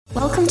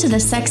Welcome to the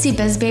Sexy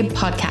Biz Babe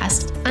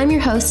podcast. I'm your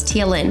host,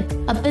 Tia Lynn,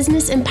 a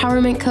business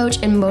empowerment coach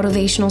and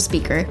motivational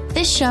speaker.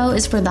 This show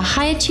is for the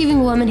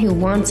high-achieving woman who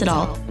wants it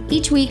all.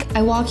 Each week,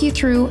 I walk you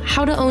through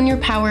how to own your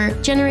power,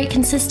 generate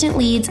consistent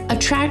leads,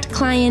 attract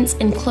clients,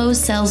 and close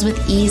sales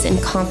with ease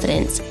and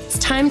confidence. It's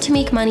time to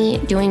make money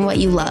doing what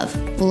you love.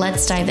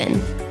 Let's dive in.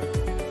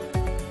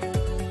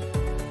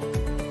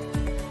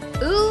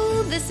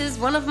 Ooh, this is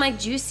one of my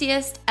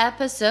juiciest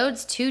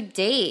episodes to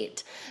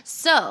date.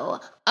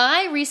 So,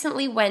 I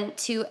recently went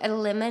to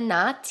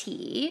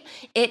Illuminati.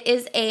 It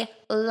is a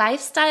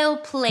lifestyle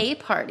play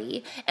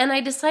party, and I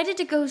decided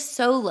to go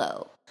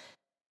solo.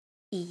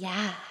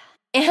 Yeah.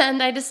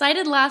 And I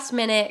decided last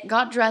minute,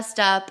 got dressed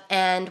up,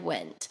 and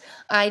went.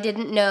 I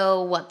didn't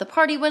know what the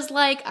party was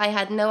like. I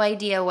had no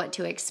idea what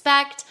to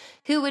expect,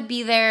 who would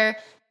be there,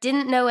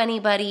 didn't know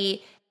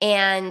anybody,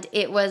 and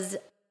it was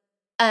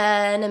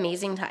an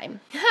amazing time.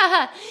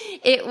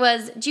 It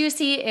was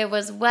juicy, it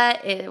was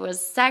wet, it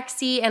was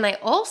sexy, and I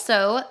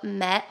also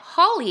met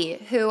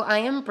Holly, who I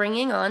am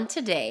bringing on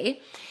today,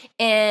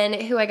 and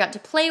who I got to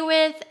play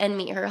with and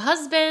meet her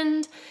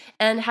husband,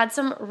 and had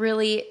some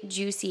really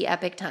juicy,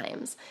 epic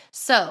times.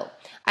 So,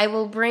 I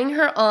will bring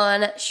her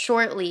on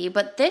shortly,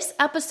 but this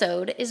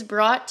episode is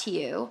brought to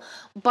you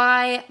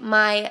by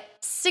my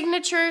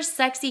signature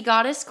Sexy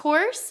Goddess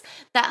course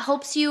that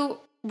helps you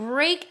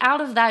break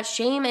out of that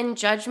shame and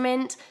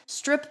judgment,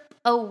 strip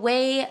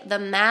away the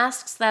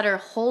masks that are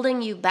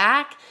holding you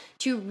back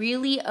to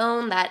really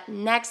own that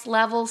next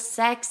level,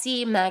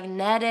 sexy,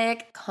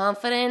 magnetic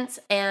confidence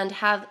and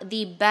have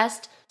the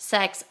best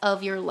sex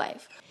of your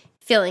life.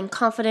 Feeling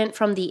confident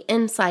from the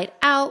inside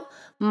out,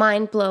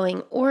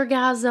 mind-blowing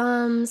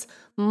orgasms,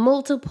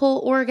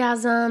 multiple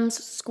orgasms,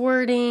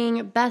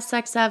 squirting, best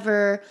sex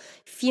ever,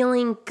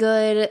 feeling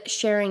good,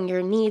 sharing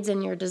your needs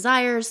and your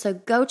desires. So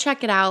go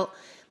check it out.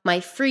 My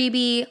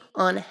freebie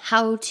on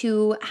how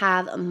to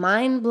have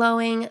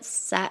mind-blowing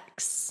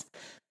sex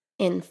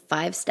in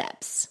 5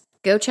 steps.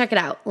 Go check it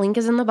out. Link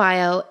is in the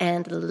bio,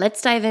 and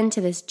let's dive into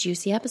this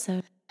juicy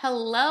episode.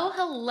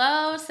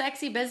 Hello,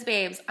 sexy biz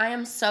babes. I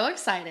am so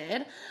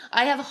excited.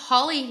 I have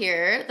Holly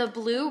here, the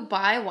Blue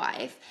Bi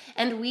Wife,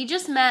 and we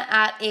just met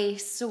at a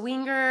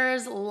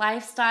swingers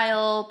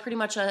lifestyle, pretty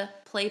much a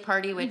play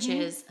party, which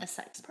is a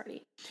sex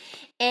party.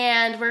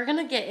 And we're going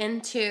to get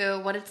into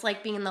what it's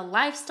like being in the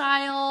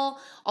lifestyle,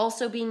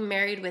 also being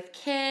married with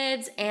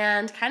kids,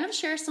 and kind of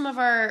share some of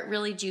our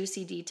really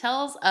juicy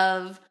details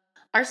of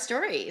our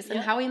stories and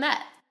how we met.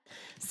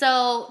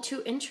 So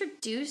to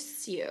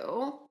introduce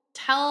you,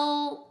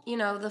 tell,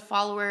 the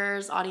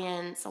followers,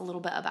 audience, a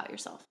little bit about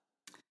yourself.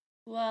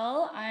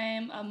 Well,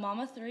 I'm a mom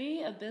of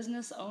 3, a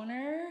business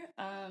owner.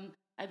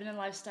 I've been in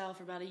lifestyle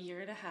for about 1.5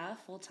 years,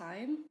 full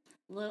time.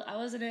 I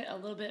was in it a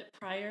little bit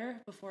prior,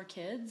 before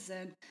kids,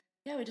 and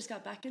yeah, we just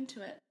got back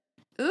into it.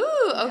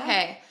 Ooh,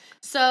 okay. Yeah.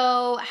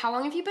 So how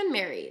long have you been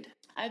married?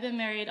 I've been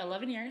married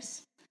 11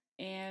 years,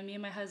 and me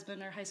and my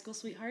husband are high school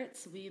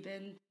sweethearts. We've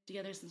been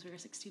together since we were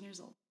 16 years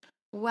old.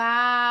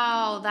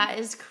 Wow, that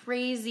is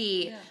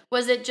crazy. Yeah.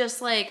 Was it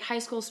just like high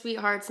school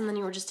sweethearts and then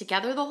you were just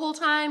together the whole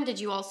time? Did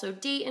you also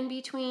date in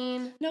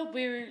between? Nope,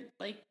 we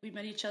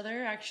met each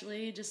other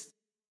actually just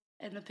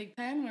in the pig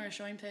pen. We were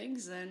showing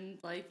pigs and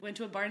went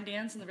to a barn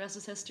dance, and the rest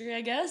is history,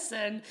 I guess.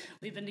 And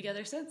we've been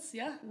together since,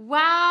 yeah.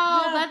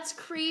 Wow, yeah. That's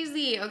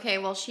crazy. Okay,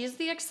 well, she's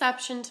the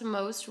exception to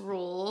most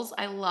rules.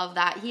 I love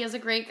that. He is a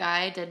great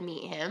guy. I did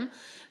meet him.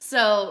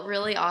 So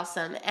really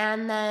awesome.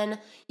 And then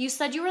you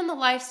said you were in the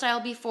lifestyle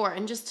before,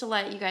 and just to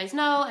let you guys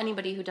know,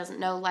 anybody who doesn't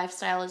know,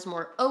 lifestyle is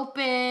more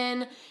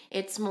open.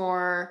 It's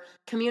more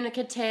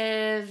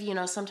communicative.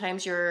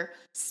 Sometimes your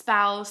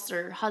spouse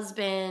or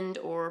husband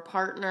or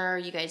partner,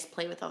 you guys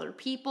play with other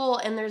people,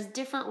 and there's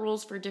different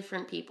rules for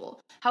different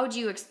people. How would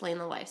you explain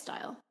the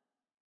lifestyle?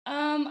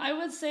 I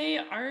would say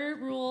our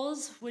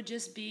rules would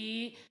just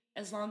be,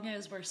 as long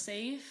as we're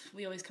safe,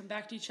 we always come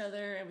back to each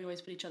other, and we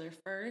always put each other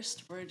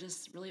first. We're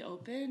just really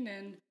open,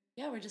 and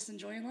yeah, we're just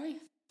enjoying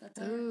life. That's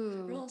our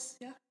rules,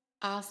 yeah.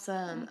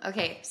 Awesome.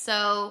 Okay,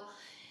 so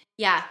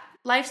yeah,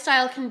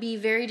 lifestyle can be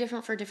very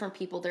different for different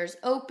people. There's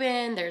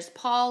open, there's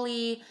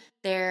poly,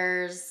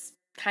 there's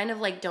kind of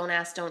like don't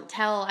ask, don't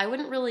tell. I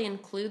wouldn't really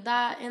include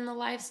that in the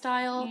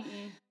lifestyle.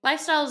 Mm-mm.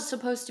 Lifestyle is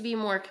supposed to be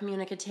more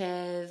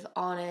communicative,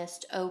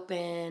 honest,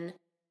 open,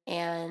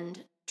 and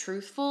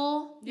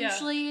truthful,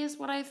 usually, is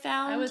what I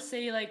found. I would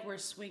say we're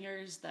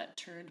swingers that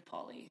turned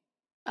poly.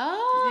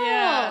 Oh,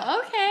 yeah.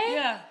 Okay.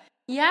 Yeah.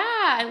 Yeah,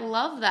 I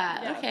love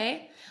that. Yeah.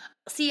 Okay.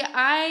 See,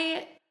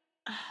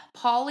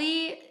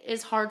 poly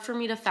is hard for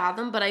me to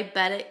fathom, but I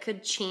bet it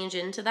could change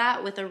into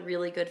that with a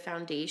really good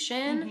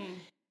foundation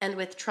and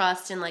with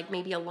trust and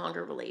maybe a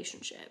longer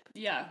relationship.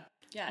 Yeah.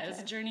 Yeah, it was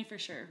a journey for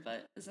sure,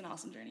 but it's an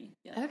awesome journey.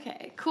 Yeah.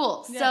 Okay,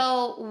 cool. Yeah.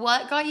 So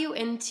what got you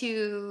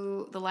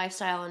into the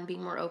lifestyle and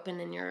being more open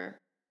in your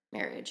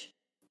marriage?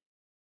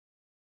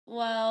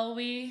 Well,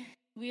 we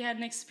had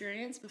an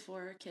experience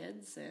before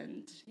kids,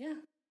 and yeah,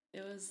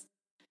 it was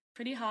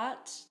pretty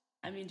hot.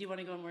 I mean, do you want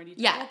to go in more detail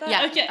Yeah, about that?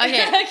 yeah. Okay.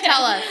 Okay.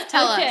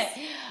 Tell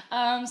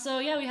us. So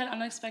yeah, we had an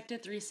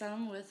unexpected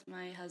threesome with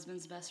my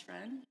husband's best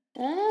friend.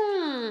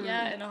 Mm.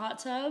 Yeah, in a hot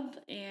tub,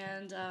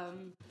 and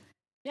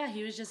yeah,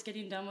 he was just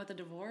getting done with a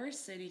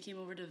divorce, and he came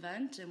over to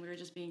vent, and we were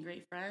just being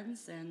great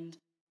friends, and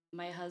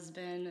my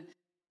husband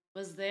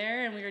was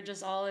there, and we were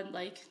just all in,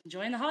 like,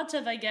 enjoying the hot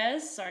tub, I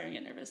guess. Sorry, I'm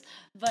getting nervous.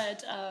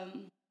 But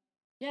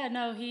yeah,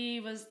 no, he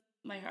was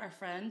our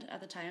friend at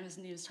the time. His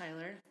name was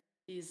Tyler.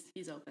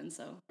 He's open,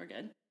 so we're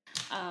good.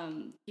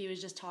 He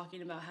was just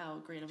talking about how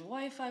great of a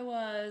wife I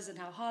was and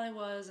how hot I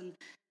was and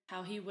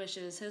how he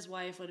wishes his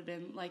wife would have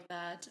been like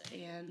that.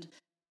 And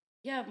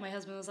yeah, my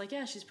husband was like,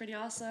 yeah, she's pretty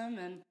awesome.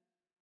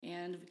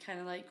 And kind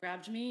of like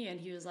grabbed me and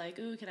he was like,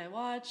 ooh, can I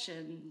watch?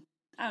 And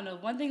I don't know,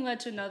 one thing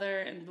led to another.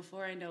 And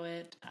before I know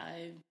it,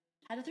 I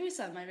had a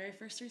threesome, my very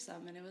first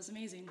threesome. And it was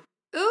amazing.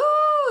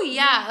 Ooh,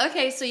 yeah.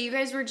 Okay, so you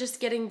guys were just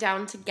getting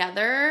down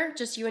together,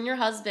 just you and your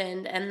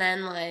husband. And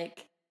then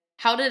like,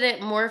 how did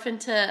it morph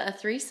into a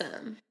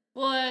threesome?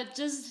 Well,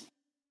 just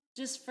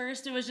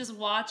first it was just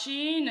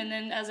watching, and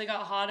then as it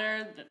got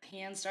hotter, the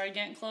hands started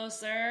getting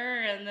closer,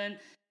 and then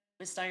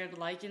we started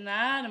liking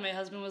that, and my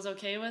husband was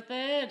okay with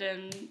it,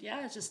 and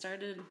yeah, things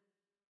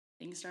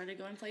started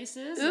going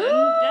places, and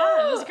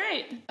yeah, it was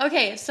great.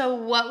 Okay, so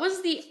what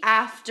was the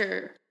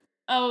after?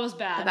 Oh, it was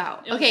bad.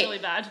 It was really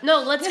bad.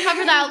 No, let's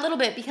cover that a little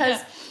bit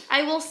because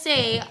I will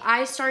say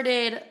I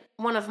started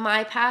one of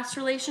my past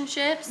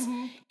relationships,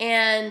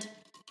 and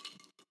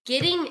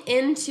getting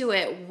into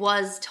it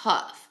was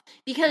tough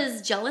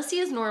because jealousy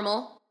is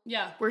normal.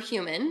 Yeah. We're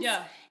humans.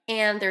 Yeah.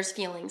 And there's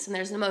feelings and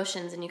there's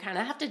emotions and you kind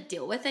of have to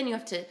deal with it and you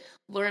have to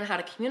learn how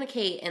to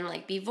communicate and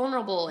like be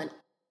vulnerable and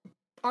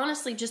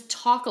honestly just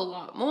talk a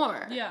lot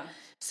more. Yeah.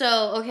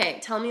 So, okay,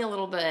 tell me a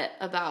little bit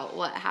about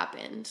what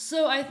happened.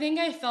 So I think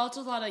I felt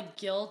a lot of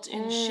guilt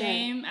and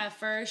shame at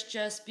first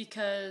just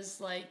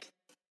because like,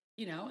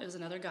 you know, it was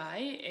another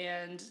guy,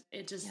 and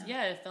it just,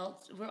 it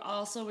felt,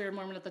 we were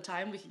Mormon at the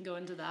time, we can go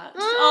into that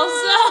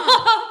also,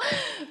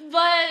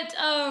 but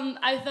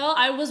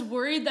I was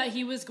worried that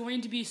he was going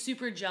to be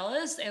super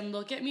jealous and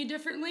look at me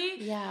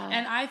differently,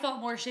 and I felt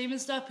more shame and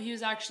stuff, but he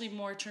was actually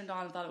more turned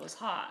on and thought it was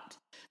hot,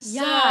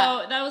 so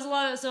that was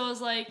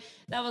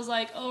that was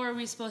like, oh, are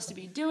we supposed to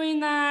be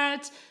doing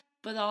that,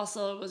 but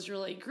also it was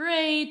really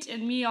great,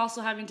 and me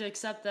also having to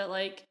accept that,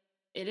 like,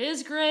 it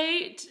is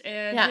great,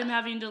 and him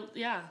having to,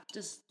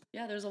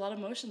 there's a lot of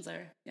emotions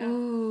there. Yeah.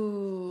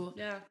 Ooh.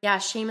 Yeah. Yeah,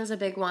 shame is a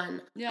big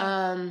one.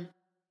 Yeah.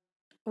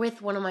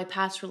 With one of my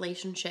past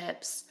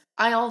relationships,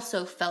 I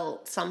also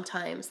felt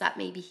sometimes that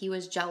maybe he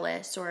was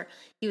jealous or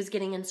he was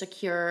getting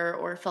insecure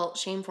or felt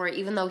shame for it,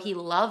 even though he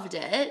loved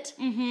it.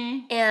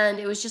 Mm-hmm. And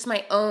it was just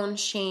my own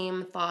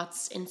shame,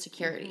 thoughts,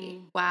 insecurity.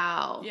 Mm-hmm.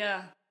 Wow.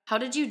 Yeah. How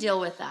did you deal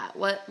with that?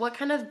 What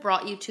kind of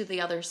brought you to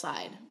the other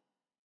side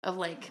of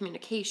like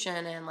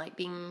communication and like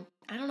being,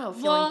 I don't know,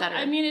 feeling better?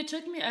 I mean, it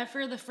took me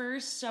for the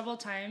first several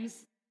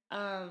times.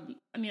 I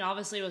mean,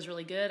 obviously it was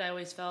really good. I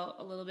always felt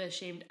a little bit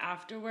ashamed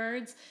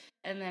afterwards.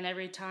 And then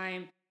every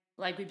time,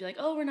 like, we'd be like,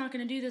 oh, we're not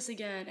going to do this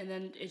again. And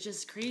then it's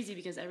just crazy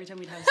because every time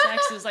we'd have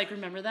sex, it was like,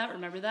 remember that,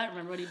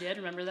 remember what he did,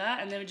 remember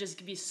that. And then it would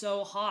just be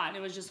so hot. And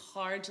it was just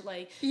hard to,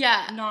 like,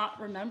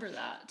 not remember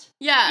that.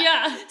 Yeah.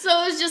 Yeah.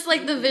 So it was just,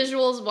 like, the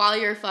visuals while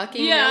you're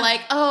fucking. Yeah. You're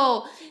like,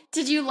 oh,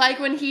 did you like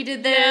when he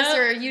did this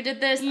or you did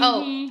this? Mm-hmm.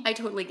 Oh, I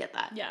totally get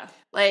that. Yeah.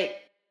 Like,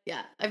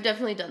 yeah, I've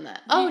definitely done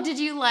that. Mm-hmm. Oh, did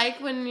you like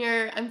when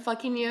I'm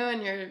fucking you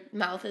and your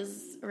mouth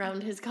is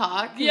around his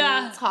cock?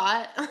 Yeah. It's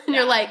hot. And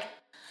you're like,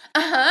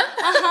 uh-huh.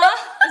 Uh-huh.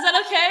 Is that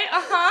okay?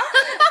 Uh-huh.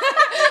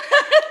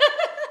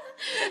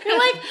 You're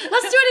like,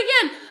 let's do it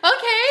again.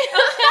 Okay.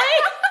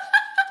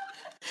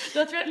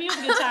 Don't threaten me with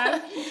a good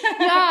time.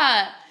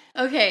 Yeah.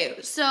 Okay,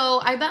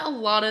 so I bet a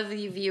lot of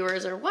the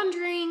viewers are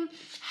wondering,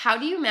 how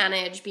do you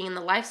manage being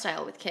the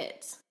lifestyle with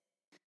kids?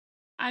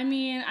 I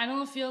mean, I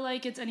don't feel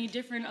like it's any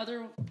different.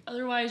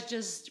 Otherwise,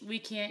 just we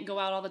can't go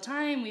out all the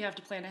time. We have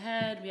to plan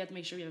ahead. We have to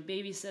make sure we have a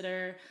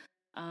babysitter.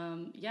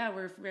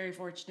 We're very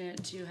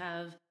fortunate to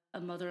have a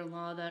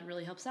mother-in-law that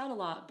really helps out a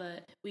lot,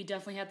 but we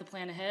definitely have to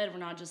plan ahead. We're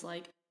not just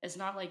like, it's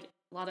not like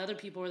a lot of other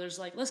people where there's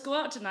like, let's go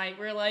out tonight.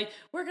 We're like,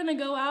 we're going to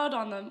go out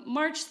on the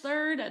March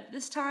 3rd at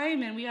this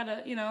time, and we got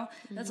to,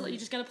 that's what you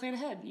just got to plan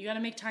ahead. You got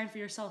to make time for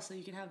yourself so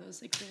you can have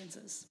those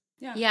experiences.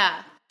 Yeah.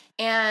 Yeah.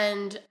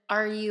 And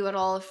are you at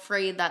all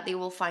afraid that they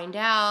will find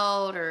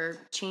out or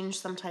change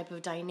some type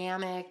of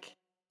dynamic?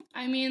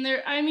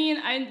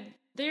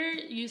 They're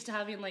used to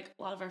having like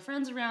a lot of our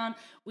friends around.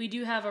 We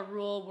do have a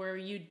rule where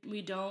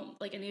we don't,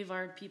 like, any of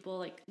our people,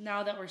 like,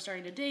 now that we're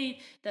starting to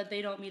date, that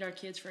they don't meet our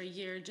kids for a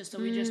year, just so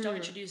we just don't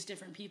introduce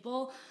different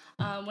people.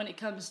 When it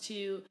comes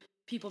to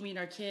people meeting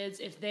our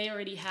kids, if they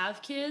already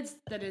have kids,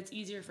 then it's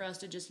easier for us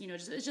to just,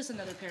 it's just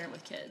another parent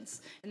with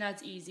kids, and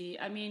that's easy.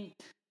 I mean,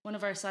 one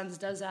of our sons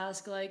does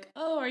ask, like,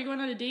 oh, are you going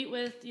on a date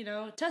with,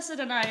 Tessa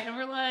tonight? And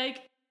we're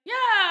like,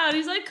 yeah, and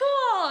he's like,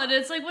 cool, and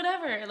it's like,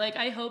 whatever. Like,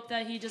 I hope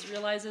that he just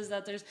realizes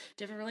that there's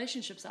different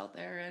relationships out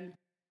there, and,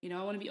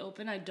 I want to be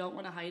open. I don't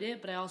want to hide it,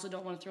 but I also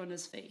don't want to throw it in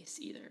his face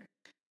either.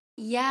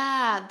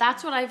 Yeah,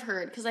 that's what I've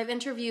heard because I've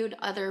interviewed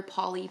other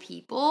poly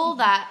people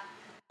that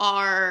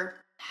are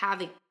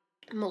having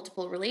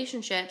multiple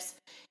relationships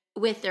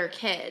with their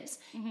kids.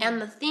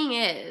 And the thing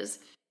is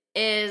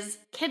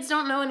kids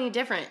don't know any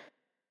different.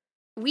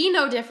 We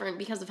know different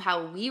because of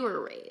how we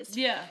were raised.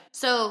 Yeah.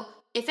 So,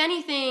 if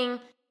anything,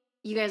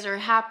 you guys are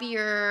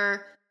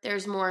happier,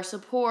 there's more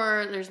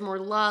support, there's more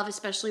love,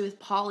 especially with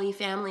poly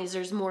families,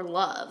 there's more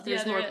love,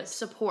 there's more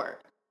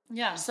support.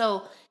 Yeah.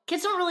 So,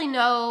 kids don't really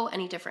know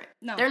any different.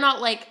 No. They're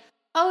not like,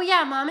 oh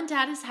yeah, mom and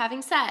dad is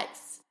having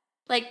sex.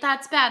 Like,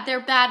 that's bad.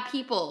 They're bad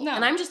people. No.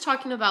 And I'm just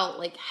talking about,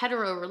 like,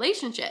 hetero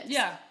relationships.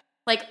 Yeah.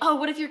 Like, oh,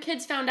 what if your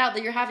kids found out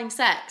that you're having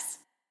sex?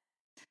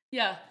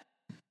 Yeah.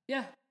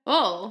 Yeah.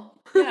 Oh.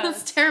 Yeah.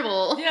 That's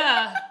terrible.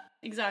 Yeah.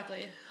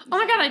 Exactly. Oh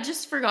my god, I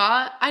just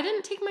forgot. I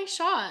didn't take my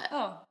shot.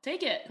 Oh,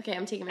 take it. Okay,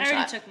 I'm taking my I shot.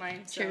 already took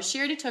mine. So. Cheers. She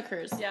already took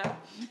hers. Yeah.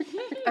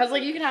 I was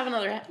like, you can have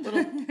another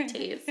little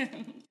taste.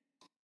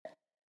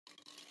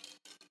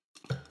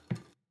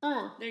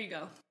 Oh. There you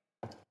go.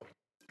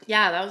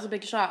 Yeah, that was a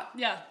big shot.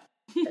 Yeah.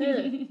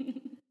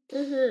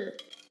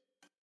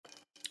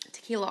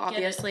 Tequila,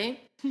 obviously.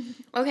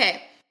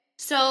 Okay,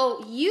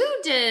 so you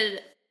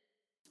did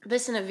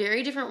this in a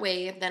very different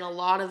way than a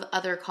lot of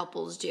other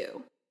couples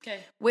do. Okay.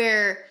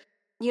 Where,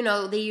 you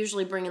know, they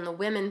usually bring in the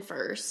women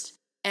first,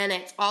 and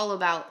it's all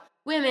about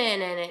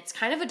women, and it's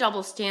kind of a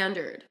double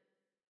standard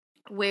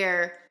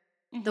where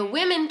the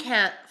women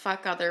can't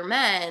fuck other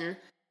men,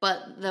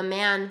 but the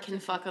man can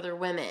fuck other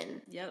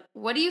women. Yep.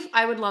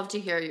 I would love to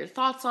hear your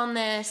thoughts on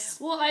this.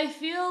 Well, I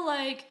feel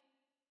like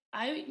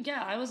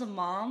I was a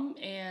mom,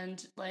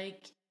 and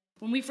like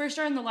when we first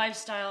started in the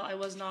lifestyle, I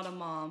was not a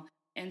mom.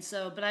 And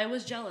so, but I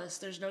was jealous,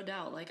 there's no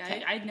doubt. Like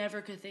I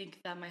never could think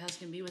that my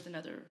husband be with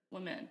another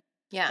woman.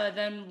 Yeah. But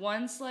then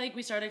once like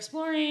we started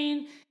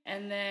exploring,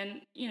 and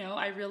then, you know,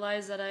 I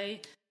realized that I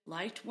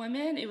liked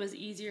women, it was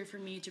easier for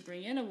me to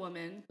bring in a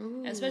woman.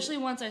 Ooh. Especially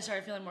once I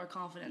started feeling more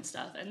confident and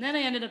stuff. And then I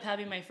ended up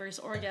having my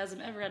first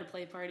orgasm ever at a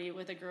play party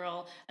with a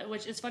girl,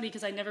 which is funny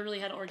because I never really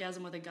had an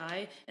orgasm with a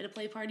guy at a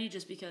play party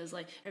just because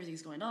like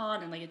everything's going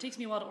on and like it takes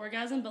me a while to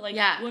orgasm, but like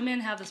women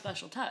have the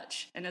special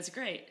touch and that's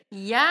great.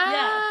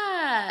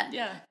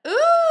 Yeah.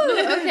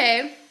 Ooh,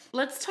 okay.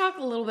 Let's talk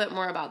a little bit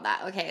more about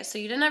that. Okay, so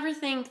you didn't ever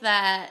think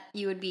that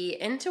you would be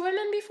into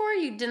women before?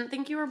 You didn't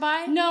think you were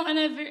bi? No, and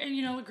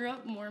I grew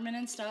up Mormon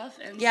and stuff,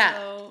 and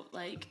so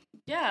like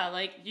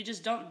you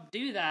just don't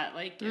do that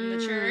like in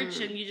the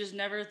church, and you just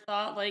never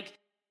thought like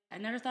I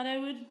never thought I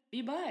would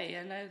be bi,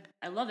 and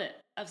I love it,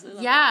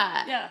 absolutely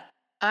love it. Yeah.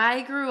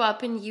 I grew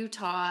up in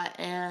Utah,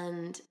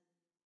 and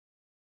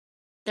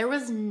there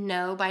was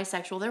no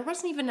bisexual. There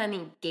wasn't even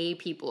any gay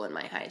people in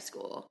my high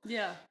school.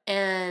 Yeah.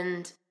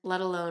 And let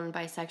alone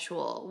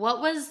bisexual. What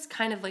was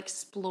kind of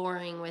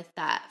exploring with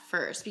that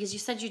first? Because you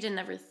said you didn't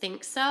ever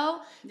think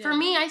so. Yeah. For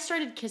me, I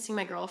started kissing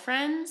my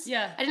girlfriends.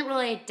 Yeah. I didn't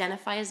really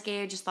identify as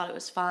gay. I just thought it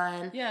was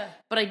fun. Yeah.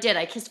 But I did.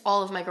 I kissed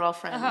all of my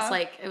girlfriends.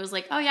 Like, it was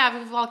like, oh yeah,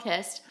 we've all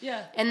kissed.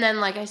 Yeah. And then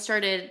like I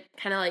started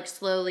kind of like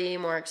slowly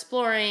more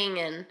exploring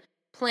and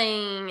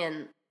playing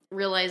and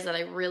realized that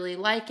I really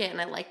like it,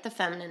 and I like the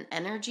feminine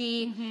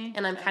energy,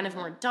 and I'm kind of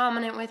more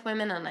dominant with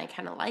women, and I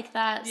kind of like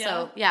that. Yeah.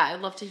 So yeah,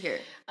 I'd love to hear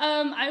it.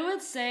 I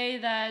would say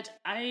that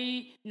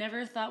I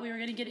never thought we were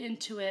gonna get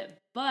into it,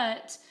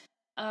 but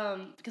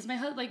because me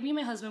and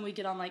my husband, we'd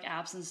get on like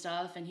apps and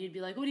stuff, and he'd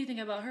be like, what do you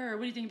think about her?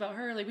 What do you think about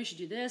her? Like, we should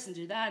do this and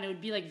do that, and it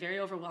would be like very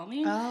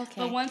overwhelming. Oh,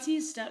 okay. But once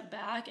he stepped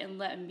back and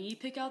let me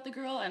pick out the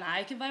girl, and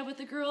I could vibe with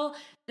the girl,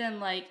 then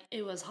like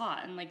it was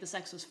hot, and like the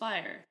sex was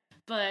fire.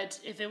 But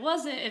if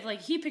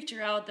like he picked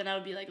her out, then I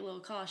would be like a little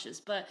cautious.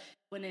 But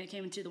when it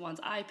came to the ones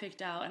I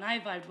picked out and I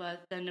vibed with,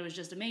 then it was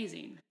just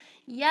amazing.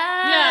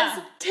 Yes!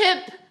 Yeah.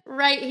 Tip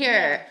right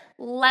here.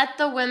 Yeah. Let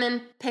the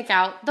women pick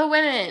out the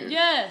women.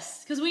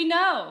 Yes, because we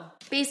know.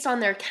 Based on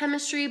their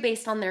chemistry,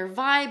 based on their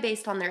vibe,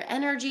 based on their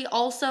energy.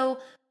 Also,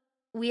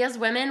 we as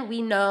women,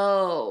 we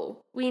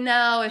know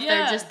if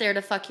they're just there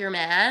to fuck your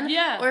man,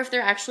 or if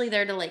they're actually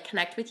there to like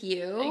connect with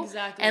you,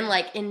 exactly, and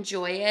like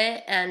enjoy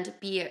it and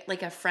be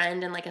like a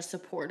friend and like a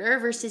supporter.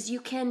 Versus you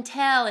can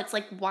tell. It's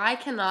like, why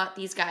cannot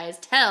these guys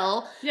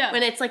tell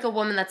when it's like a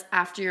woman that's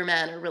after your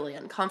man or really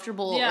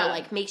uncomfortable or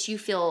like makes you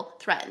feel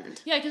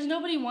threatened? Yeah, because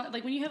nobody wants,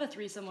 like when you have a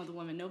threesome with a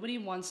woman, nobody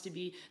wants to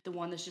be the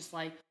one that's just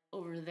like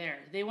over there.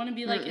 They want to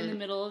be like in the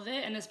middle of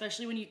it, and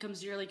especially when it comes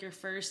to your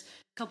first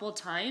couple of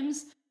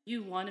times.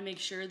 You want to make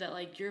sure that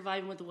like you're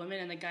vibing with the woman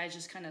and the guy's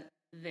just kind of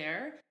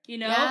there, you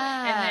know,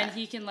 and then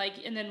he can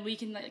like, and then we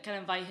can like kind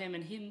of invite him,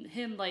 and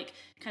him like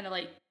kind of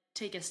like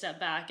take a step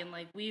back, and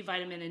like we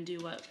invite him in and do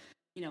what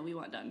we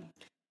want done.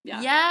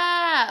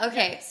 Yeah.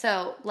 Okay.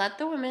 So let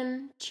the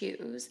women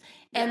choose,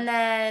 and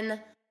then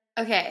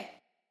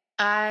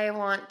I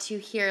want to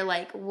hear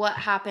like what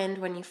happened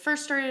when you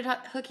first started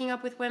hooking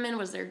up with women.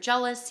 Was there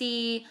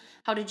jealousy?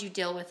 How did you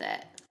deal with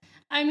it?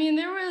 I mean,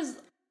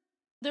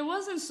 there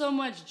wasn't so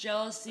much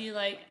jealousy.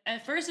 Like,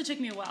 at first it took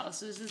me a while.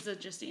 So this is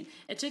interesting.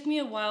 It took me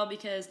a while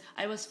because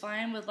I was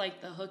fine with,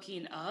 like, the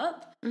hooking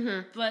up.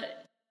 Mm-hmm.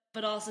 But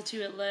but also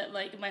too,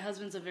 like my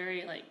husband's a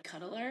very like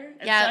cuddler,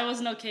 and Yeah. so I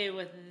wasn't okay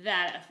with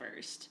that at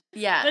first.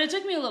 Yeah. But it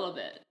took me a little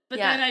bit. But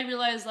Yeah. then I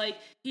realized like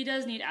he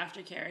does need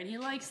aftercare, and he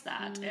likes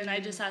that, and I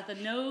just had to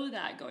know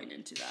that going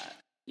into that.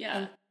 Yeah.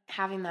 And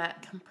having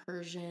that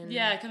compersion.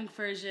 Yeah,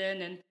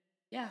 conversion, and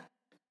yeah.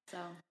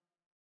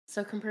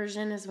 So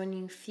compersion is when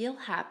you feel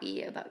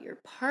happy about your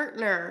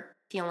partner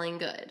feeling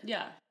good.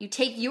 Yeah. You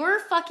take your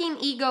fucking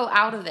ego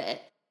out of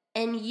it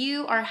and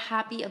you are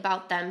happy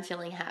about them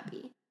feeling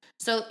happy.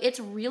 So it's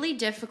really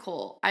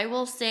difficult. I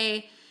will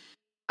say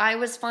I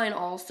was fine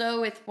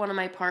also with one of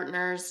my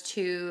partners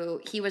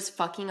he was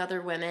fucking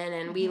other women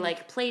and we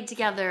like played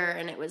together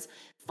and it was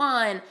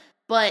fun,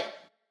 but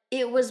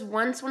it was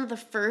one of the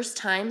first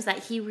times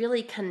that he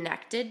really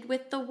connected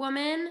with the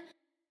woman.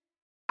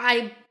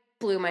 I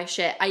blew my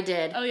shit. I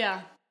did. Oh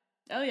yeah.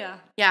 Oh yeah.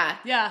 Yeah.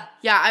 Yeah.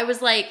 Yeah, I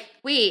was like,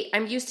 wait,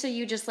 I'm used to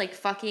you just like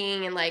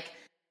fucking and like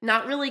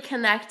not really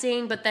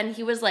connecting, but then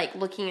he was like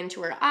looking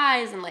into her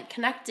eyes and like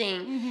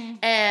connecting,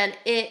 and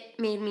it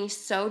made me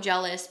so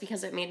jealous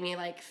because it made me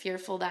like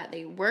fearful that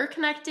they were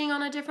connecting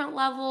on a different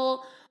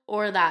level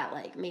or that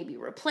like maybe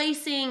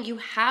replacing. You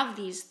have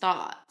these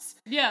thoughts.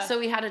 Yeah. So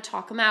we had to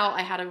talk them out.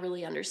 I had to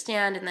really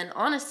understand, and then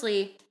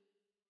honestly,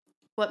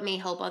 what may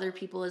help other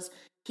people is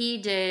he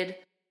did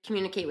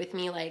communicate with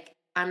me like,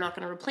 I'm not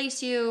going to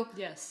replace you.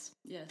 Yes.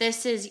 Yes.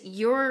 This is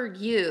your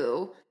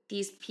you.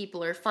 These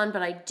people are fun,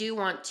 but I do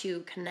want to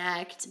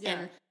connect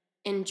and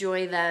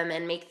enjoy them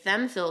and make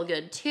them feel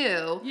good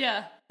too.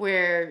 Yeah.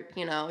 Where,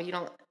 you know, you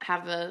don't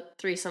have a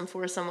threesome,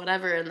 foursome,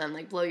 whatever, and then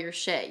like blow your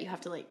shit. You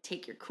have to like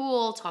take your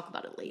cool, talk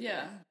about it later.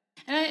 Yeah.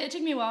 And it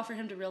took me a while for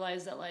him to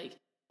realize that like,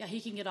 yeah, he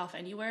can get off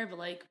anywhere, but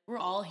like we're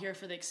all here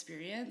for the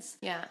experience.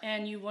 Yeah.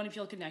 And you want to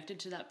feel connected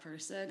to that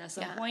person at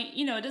some point.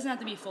 You know, it doesn't have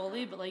to be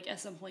fully, but like at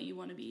some point you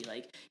want to be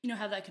like, you know,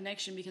 have that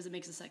connection because it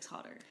makes the sex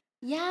hotter.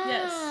 Yeah.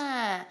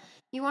 Yes.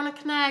 You want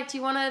to connect.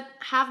 You want to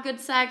have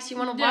good sex. You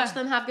want to watch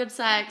them have good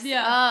sex.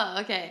 Yeah.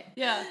 Oh, okay.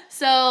 Yeah.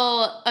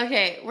 So,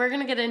 okay, we're going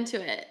to get into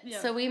it. Yeah.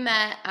 So we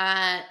met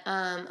at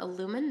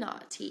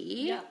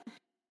Illuminati. Yeah.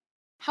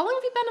 How long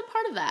have you been a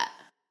part of that?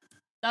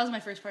 That was my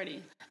first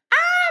party.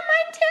 Ah,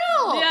 mine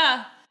too.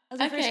 Yeah. That was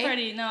my first Okay.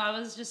 party. No, I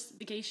was just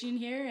vacationing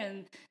here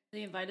and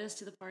they invited us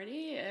to the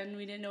party and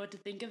we didn't know what to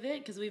think of it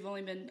because we've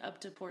only been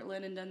up to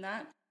Portland and done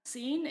that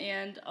scene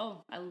and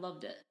I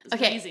loved it. It was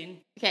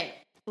amazing. Okay.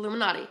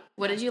 Illuminati.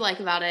 What did you like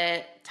about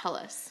it? Tell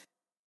us.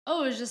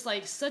 Oh, it was just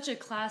like such a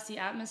classy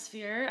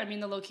atmosphere. I mean,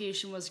 the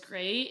location was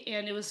great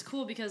and it was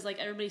cool because like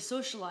everybody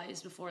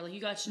socialized before. Like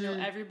you got to know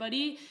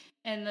everybody.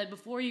 And then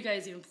before you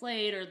guys even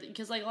played, or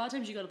because like a lot of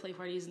times you go to play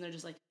parties and they're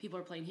just like people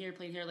are playing here,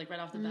 like right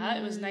off the bat.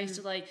 It was nice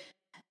to like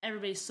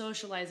everybody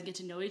socialize and get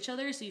to know each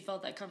other, so you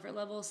felt that comfort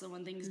level. So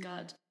when things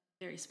got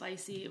very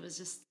spicy, it was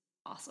just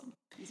awesome.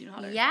 It was even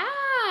hotter. Yeah,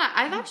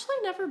 I've actually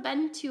never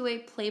been to a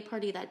play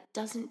party that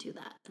doesn't do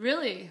that.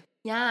 Really?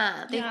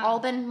 Yeah, they've all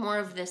been more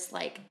of this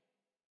like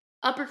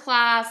upper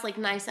class, like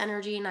nice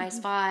energy,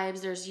 nice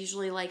vibes. There's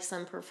usually like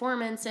some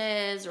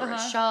performances or a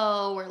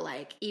show or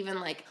like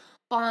even like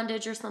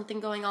bondage or something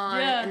going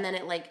on, and then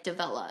it like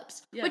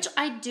develops, which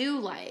I do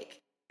like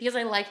because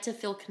I like to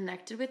feel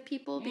connected with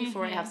people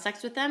before I have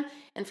sex with them.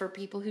 And for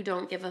people who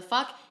don't give a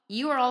fuck,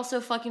 you are also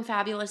fucking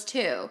fabulous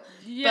too.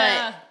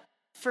 Yeah. But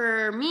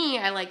for me,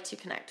 I like to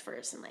connect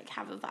first and like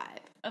have a vibe.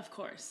 Of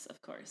course.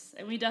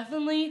 And we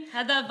definitely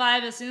had that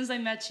vibe. As soon as I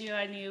met you,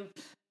 I knew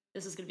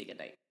this was gonna be a good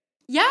night.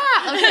 Yeah.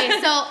 Okay.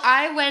 So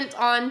I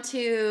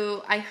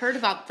heard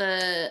about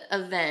the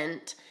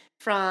event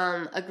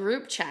from a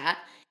group chat.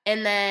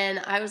 And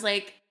then I was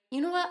like,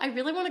 you know what? I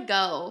really want to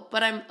go,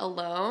 but I'm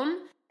alone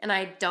and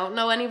I don't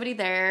know anybody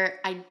there.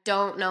 I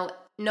don't know,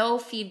 no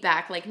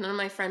feedback. Like none of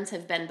my friends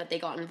have been, but they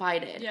got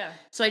invited. Yeah.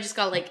 So I just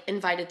got like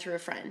invited through a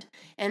friend.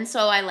 And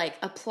so I like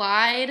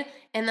applied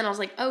and then I was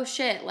like, oh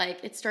shit,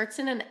 like it starts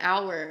in an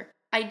hour.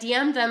 I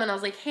DM'd them and I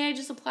was like, hey, I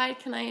just applied.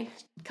 Can I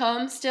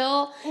come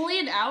still? Only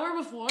an hour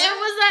before? It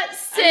was at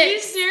 6. Are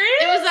you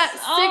serious? It was at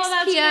 6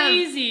 that's p.m.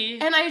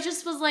 crazy. And I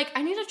just was like,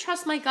 I need to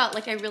trust my gut.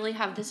 Like, I really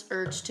have this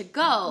urge to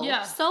go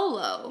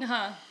solo.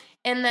 Uh-huh.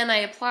 And then I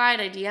applied.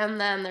 I DM'd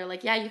them. They're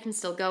like, yeah, you can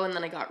still go. And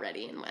then I got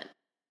ready and went.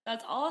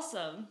 That's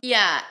awesome.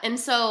 Yeah. And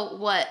so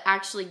what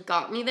actually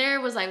got me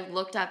there was I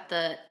looked at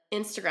the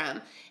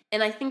Instagram.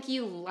 And I think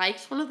you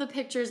liked one of the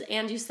pictures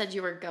and you said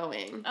you were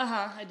going.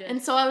 Uh-huh, I did.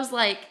 And so I was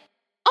like,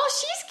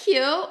 oh, she's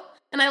cute.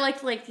 And I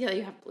liked, like, yeah,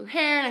 you have blue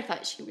hair, and I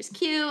thought she was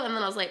cute. And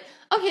then I was like,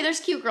 okay, there's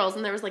cute girls.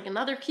 And there was, like,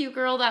 another cute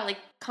girl that, like,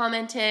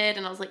 commented.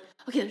 And I was like,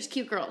 okay, there's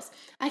cute girls.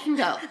 I can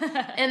go.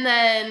 And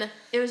then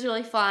it was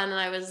really fun. And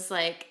I was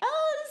like,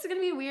 oh, this is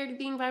going to be weird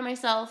being by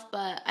myself.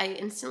 But I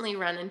instantly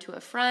ran into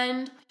a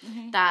friend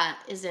that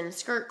is in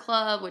Skirt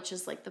Club, which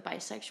is, like, the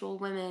bisexual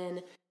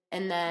women.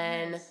 And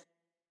then,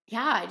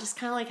 yeah, I just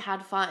kind of, like,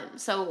 had fun.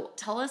 So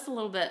tell us a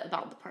little bit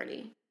about the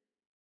party.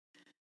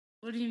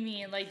 What do you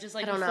mean? Like, just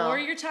like I don't before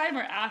know. your time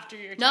or after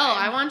your time? No,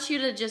 I want you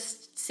to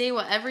just say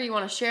whatever you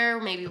want to share,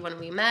 maybe when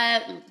we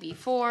met,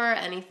 before,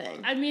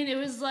 anything. I mean, it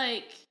was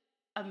like,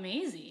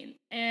 amazing.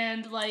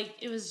 And like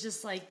it was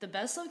just like the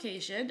best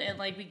location, and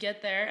like we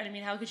get there, and I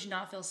mean, how could you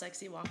not feel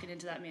sexy walking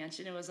into that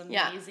mansion? It was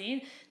amazing.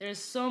 Yeah. There's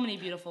so many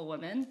beautiful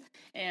women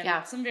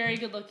and some very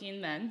good looking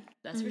men,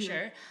 that's for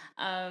sure.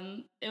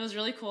 It was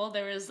really cool.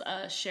 There was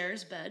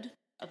Cher's bed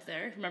up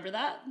there. Remember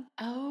that?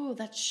 Oh,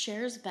 that's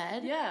Cher's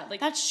bed? Yeah, like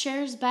that's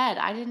Cher's bed.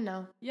 I didn't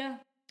know. Yeah.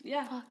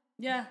 Fuck.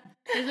 Yeah,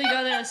 they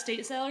got an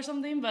estate sale or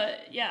something,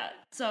 but yeah,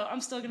 so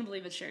I'm still gonna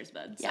believe it's Cher's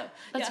bed. So, yeah,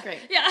 that's great.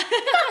 Yeah.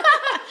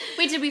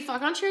 Wait, did we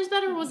fuck on Cher's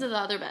bed or was it the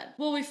other bed?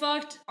 Well, we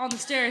fucked on the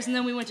stairs and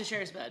then we went to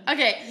Cher's bed.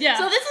 Okay, yeah.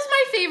 So this is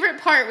my favorite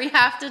part. We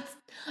have to.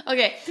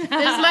 Okay, this is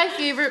my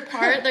favorite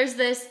part. There's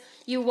this.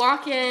 You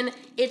walk in.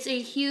 It's a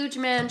huge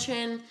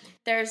mansion.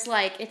 There's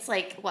like it's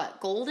like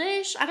what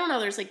goldish? I don't know.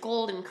 There's like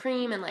gold and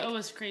cream and like. It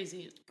was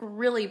crazy.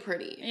 Really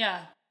pretty. Yeah,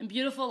 and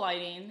beautiful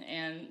lighting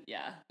and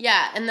yeah.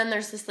 Yeah, and then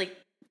there's this like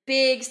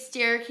big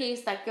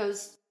staircase that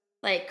goes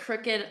like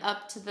crooked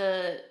up to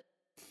the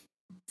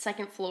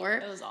second floor.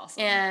 It was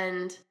awesome.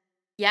 And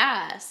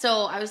yeah,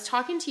 so I was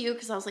talking to you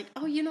because I was like,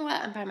 oh, you know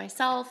what? I'm by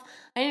myself.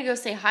 I need to go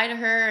say hi to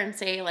her and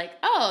say like,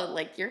 oh,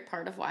 like you're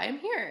part of why I'm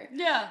here.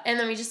 Yeah. And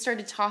then we just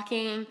started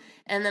talking.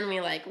 And then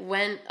we, like,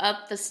 went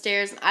up the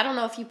stairs. I don't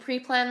know if you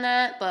pre-planned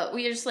that, but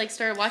we just, like,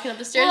 started walking up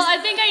the stairs. Well, I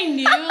think I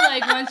knew,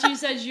 like, once you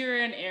said you were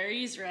an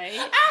Aries, right?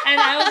 And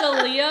I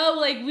was a Leo,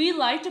 like, we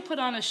like to put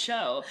on a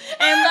show.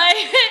 And, like,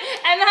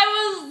 and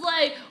I was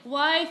like,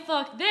 why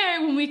fuck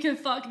there when we can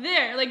fuck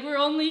there? Like, we're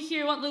only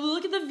here,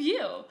 look at the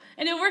view.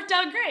 And it worked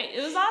out great.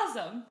 It was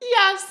awesome.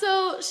 Yeah,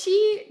 so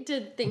she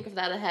did think of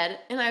that ahead.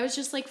 And I was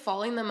just, like,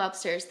 following them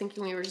upstairs,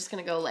 thinking we were just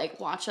going to go, like,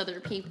 watch other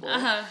people.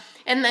 Uh-huh.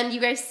 And then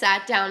you guys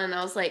sat down, and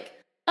I was like,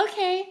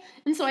 okay.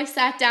 And so I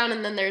sat down,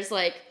 and then there's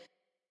like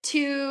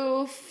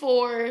 2,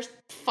 4,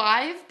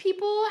 5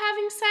 people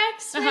having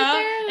sex right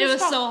there. It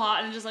was so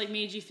hot, and it just like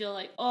made you feel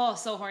like, oh,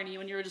 so horny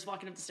when you were just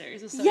walking up the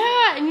stairs. It was so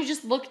yeah, good. And you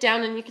just look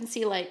down, and you can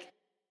see like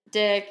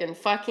dick and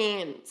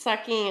fucking and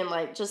sucking, and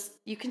like just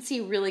you can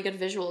see really good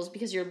visuals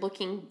because you're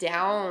looking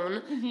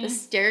down the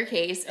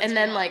staircase. That's and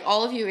then like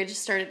all of you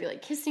just started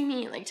like kissing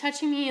me and like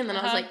touching me, and then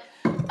I was like,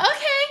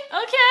 okay,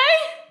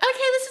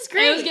 this is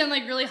great. And it was getting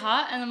like really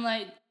hot, and I'm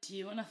like, do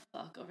you want to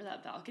fuck over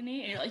that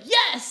balcony? And you're like,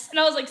 yes! And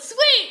I was like,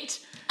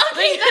 sweet!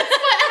 Okay, that's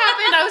what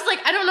happened. I was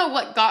like, I don't know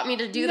what got me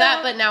to do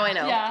that, but now I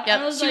know. Yeah, yep.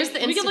 I was she like, was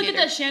the instigator. We can look at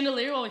that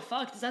chandelier while we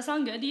fuck. Does that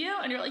sound good to you?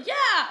 And you're like,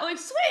 yeah! I'm like,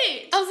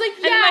 sweet! I was like,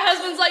 yeah! And my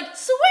husband's like,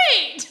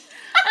 sweet!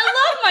 I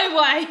love my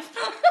wife!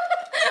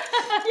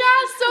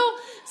 Yeah,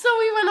 so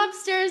we went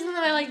upstairs, and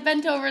then I like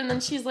bent over, and then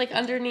she's like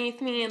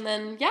underneath me, and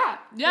then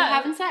we're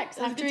having sex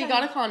after we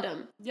got a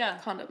condom. Yeah.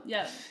 Condom.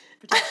 Yeah.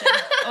 Protection.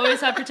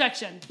 Always have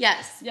protection.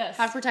 Yes.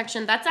 Have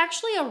protection. That's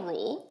actually a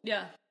rule.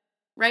 Yeah.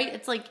 Right?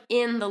 It's like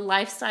in the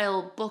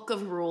lifestyle book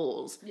of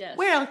rules. Yes.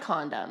 Wear a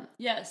condom.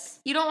 Yes.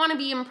 You don't want to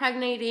be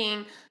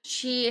impregnating,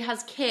 she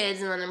has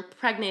kids, and then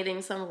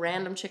impregnating some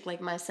random chick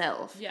like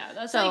myself. Yeah,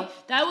 that's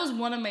like, that was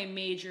one of my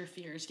major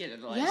fears getting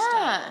into the lifestyle.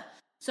 Yeah.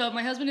 So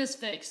my husband is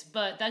fixed,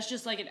 but that's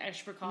just like an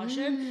extra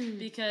precaution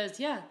because,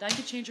 that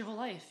could change your whole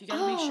life. You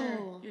gotta make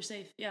sure you're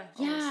safe. Yeah.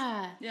 Always.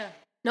 Yeah. Yeah.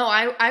 No,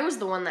 I was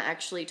the one that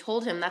actually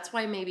told him. That's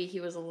why maybe he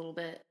was a little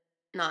bit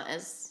not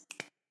as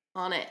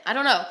on it. I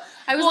don't know.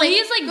 I was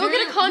he's like go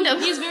get a condom.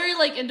 He's very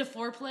like into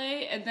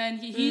foreplay, and then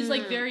he's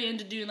like very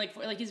into doing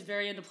like he's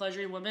very into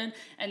pleasuring women,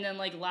 and then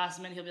like last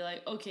minute he'll be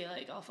like, okay,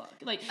 like I'll fuck.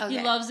 Like he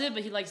loves it,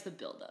 but he likes the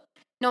build up.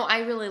 No,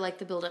 I really like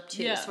the build up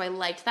too. Yeah. So I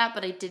liked that,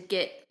 but I did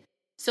get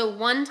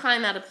one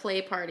time at a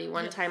play party.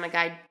 One time a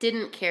guy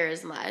didn't care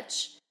as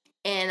much,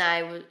 and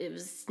it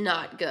was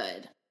not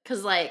good.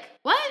 Cause like,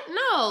 what?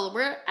 No,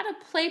 we're at a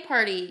play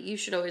party. You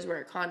should always wear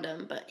a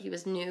condom. But he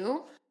was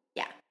new.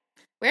 Yeah.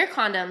 Wear a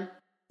condom.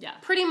 Yeah.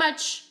 Pretty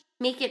much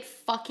make it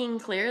fucking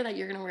clear that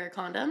you're gonna wear a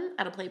condom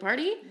at a play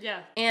party.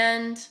 Yeah.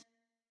 And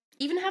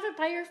even have it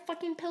by your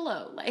fucking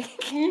pillow. Like,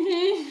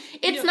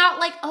 it's not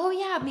like, oh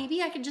yeah,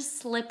 maybe I could just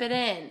slip it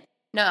in.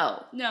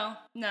 No. No.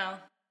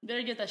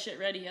 Better get that shit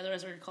ready.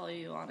 Otherwise we're gonna call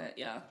you on it.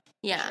 Yeah.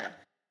 Yeah. Sure.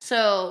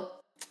 So,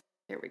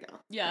 here we go.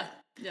 Yeah.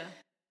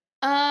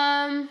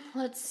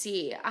 Let's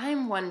see.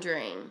 I'm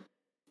wondering,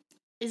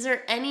 is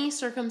there any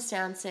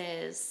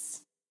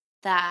circumstances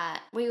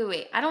that...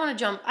 Wait. I don't want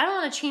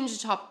to change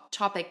the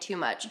topic too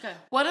much. Okay.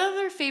 What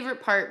other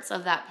favorite parts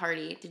of that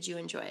party did you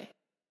enjoy?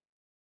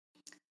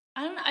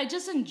 I don't know. I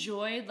just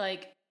enjoyed,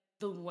 like,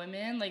 the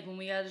women, like, when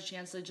we had a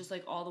chance to just,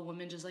 like, all the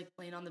women just, like,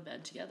 playing on the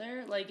bed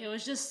together. Like, it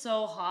was just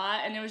so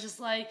hot, and it was just,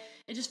 like,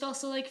 it just felt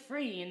so, like,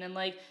 freeing, and,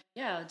 like,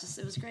 yeah,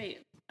 it was great.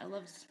 I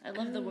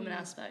loved the woman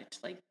aspect.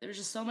 Like, there was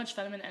just so much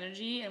feminine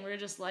energy, and we were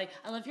just like,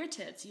 I love your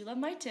tits, you love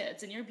my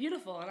tits, and you're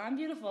beautiful, and I'm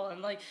beautiful,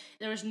 and like,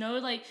 there was no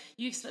like,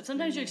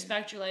 sometimes you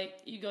expect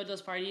you go to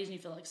those parties and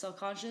you feel like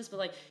self-conscious, but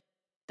like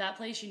that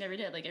place you never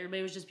did. Like,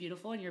 everybody was just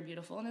beautiful, and you're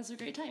beautiful, and it's a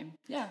great time.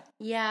 Yeah.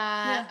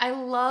 I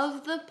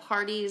love the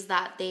parties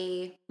that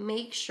they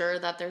make sure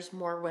that there's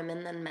more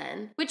women than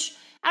men, which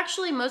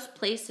actually most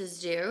places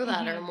do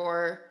that are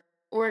more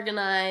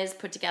organized,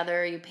 put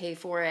together, you pay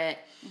for it.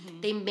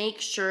 They make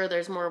sure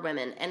there's more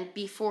women. And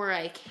before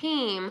I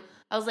came,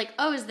 I was like,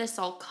 oh, is this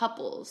all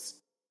couples?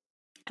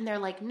 And they're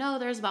like, no,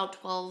 there's about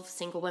 12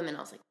 single women. I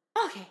was like,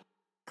 okay,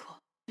 cool.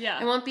 Yeah.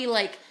 I won't be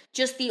like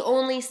just the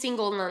only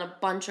single and then a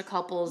bunch of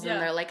couples and Yeah.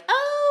 they're like,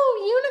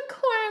 oh,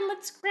 unicorn,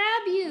 let's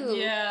grab you.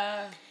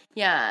 Yeah.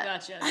 Yeah.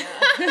 Gotcha. Yeah.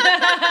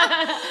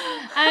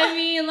 I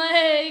mean,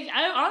 like,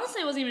 I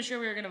honestly wasn't even sure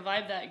we were gonna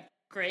vibe that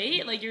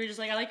great. Like, you were just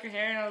like, I like your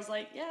hair, and I was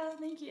like, yeah,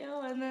 thank you.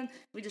 And then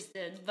we just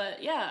did.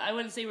 But yeah, I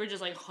wouldn't say we were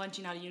just like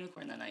hunting out a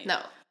unicorn that night.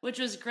 No. Which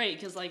was great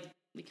because like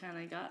we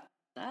kind of got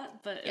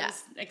that, but Yeah. it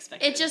was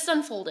expected. It just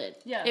unfolded.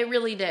 Yeah. It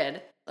really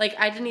did. Like,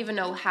 I didn't even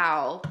know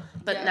how,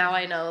 but Yeah. now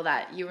I know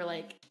that you were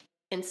like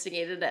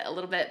instigated it a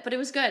little bit. But it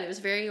was good. It was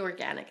very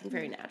organic and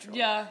very natural.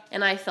 Yeah.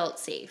 And I felt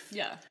safe.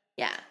 Yeah.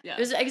 Yeah. Yeah. It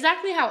was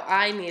exactly how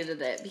I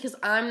needed it because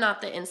I'm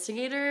not the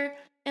instigator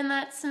in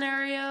that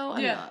scenario.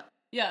 I'm not.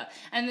 Yeah.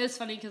 And it's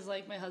funny because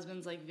like my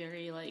husband's like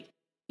very like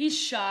he's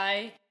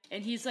shy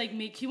and he's like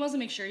he wants to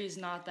make sure he's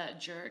not that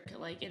jerk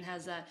like and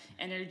has that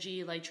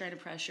energy like trying to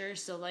pressure.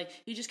 So like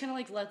he just kind of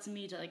like lets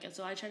me to like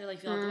so I try to like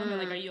feel out the women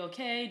like, are you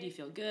okay? Do you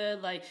feel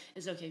good? Like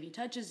is it okay if he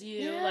touches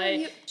you? Yeah,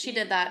 like she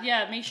did that.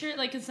 Yeah. Make sure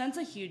like consent's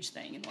a huge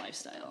thing in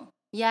lifestyle.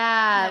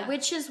 Yeah,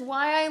 which is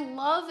why I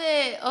love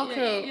it.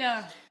 Okay.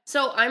 Yeah.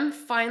 So I'm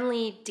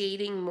finally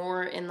dating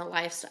more in the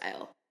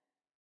lifestyle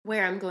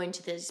where I'm going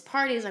to these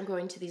parties, I'm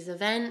going to these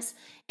events,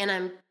 and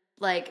I'm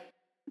like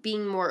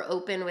being more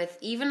open with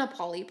even a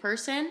poly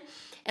person.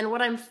 And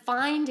what I'm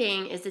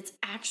finding is it's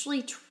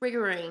actually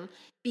triggering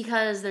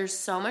because there's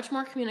so much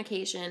more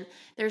communication.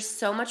 There's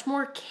so much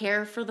more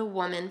care for the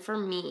woman, for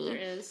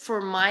me,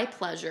 for my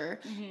pleasure.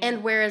 Mm-hmm.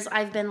 And whereas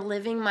I've been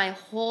living my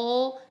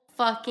whole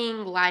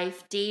fucking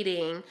life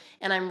dating,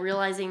 and I'm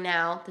realizing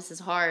now, this is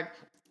hard,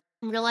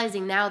 I'm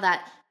realizing now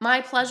that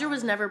my pleasure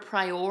was never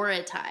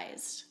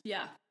prioritized.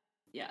 Yeah.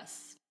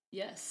 Yes.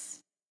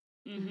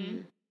 Mm-hmm.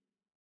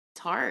 It's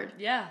hard.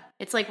 Yeah.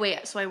 It's like,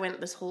 wait, so I went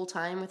this whole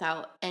time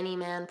without any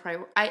man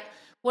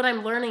what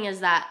I'm learning is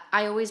that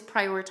I always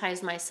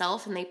prioritize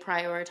myself and they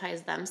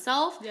prioritize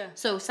themselves. Yeah.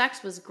 So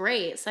sex was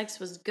great, sex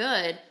was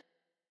good,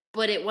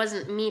 but it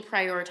wasn't me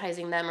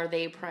prioritizing them or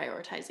they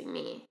prioritizing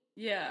me.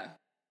 Yeah.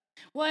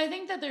 Well, I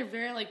think that they're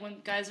very, like,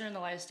 when guys are in the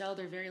lifestyle,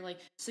 they're very, like,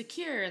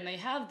 secure, and they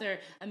have their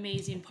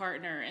amazing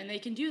partner, and they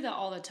can do that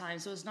all the time,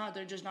 so it's not,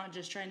 they're just not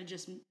just trying to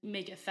just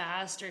make it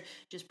fast or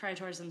just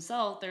prioritize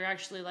themselves, they're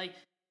actually, like,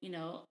 you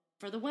know,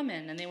 for the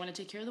women, and they want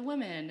to take care of the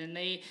women, and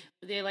they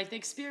like the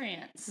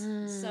experience,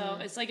 so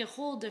it's, like, a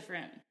whole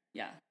different,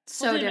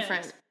 so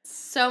different.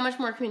 So much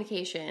more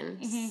communication.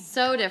 Mm-hmm.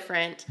 So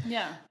different.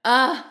 Yeah.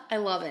 I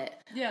love it.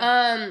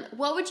 Yeah.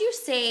 What would you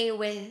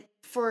say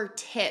for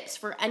tips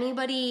for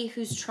anybody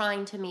who's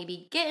trying to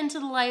maybe get into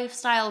the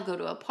lifestyle, go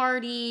to a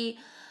party,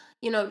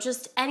 you know,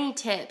 just any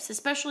tips,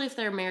 especially if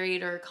they're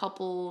married or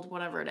coupled,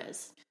 whatever it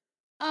is?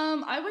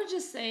 I would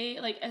just say,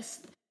 like,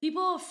 as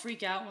people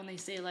freak out when they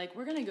say, like,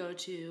 we're gonna go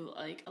to,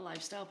 like, a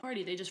lifestyle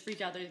party. They just freak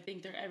out. They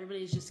think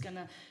everybody's just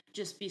gonna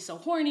just be so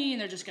horny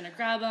and they're just gonna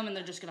grab them and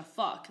they're just gonna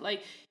fuck.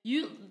 Like,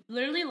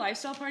 literally,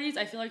 lifestyle parties,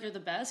 I feel like, are the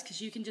best because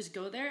you can just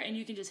go there and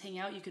you can just hang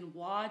out, you can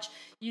watch,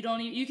 you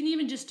can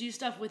even just do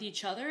stuff with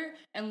each other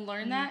and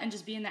learn that and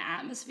just be in the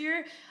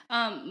atmosphere.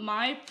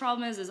 My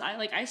problem is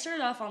I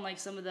started off on, like,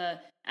 some of the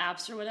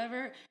apps or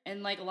whatever,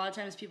 and like a lot of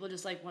times people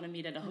just like want to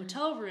meet at a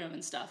hotel room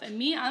and stuff, and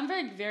me, I'm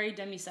very, very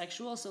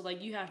demisexual, so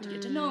like you have to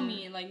get to know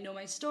me and like know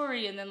my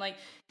story, and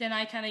then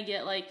I kind of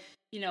get like,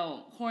 you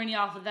know, horny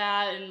off of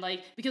that, and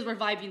like because we're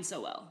vibing so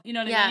well, you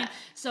know what I mean?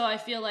 So I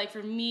feel like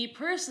for me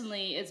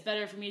personally, it's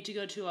better for me to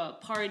go to a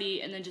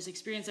party and then just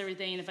experience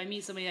everything, and if I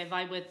meet somebody I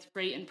vibe with,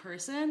 great in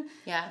person.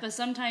 But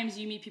sometimes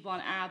you meet people on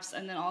apps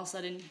and then all of a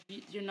sudden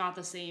you're not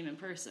the same in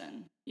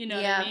person. You know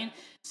what I mean?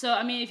 So,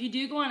 I mean, if you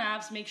do go on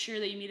apps, make sure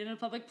that you meet in a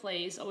public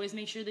place. Always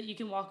make sure that you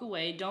can walk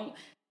away. Don't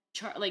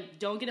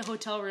get a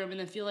hotel room and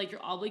then feel like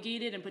you're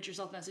obligated and put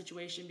yourself in that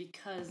situation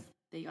because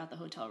they got the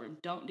hotel room.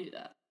 Don't do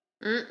that.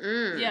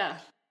 Yeah.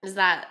 Did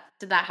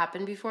that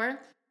happen before?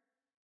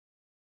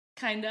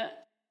 Kinda.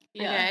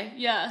 Yeah. Okay.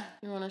 Yeah.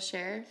 You want to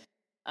share?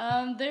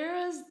 There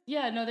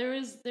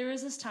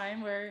was this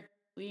time where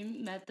we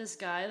met this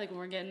guy, like when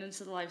we're getting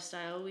into the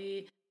lifestyle,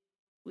 we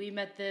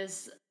met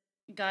this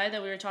guy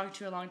that we were talking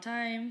to a long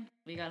time.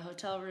 We got a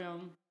hotel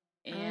room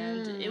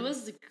and it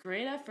was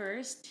great at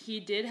first.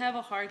 He did have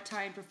a hard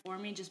time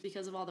performing just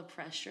because of all the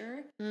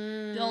pressure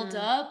built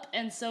up,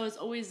 and so it's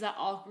always that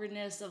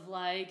awkwardness of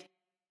like,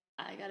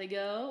 I gotta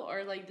go,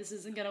 or like this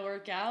isn't gonna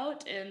work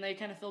out, and they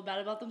kind of feel bad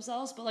about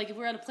themselves. But like if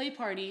we're at a play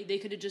party, they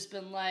could have just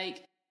been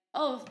like,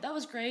 oh, that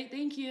was great,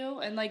 thank you,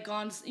 and like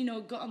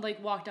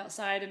walked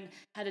outside and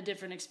had a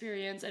different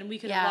experience, and we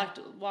could have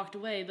walked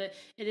away. But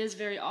it is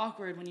very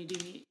awkward when you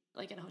do meet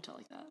like at a hotel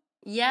like that.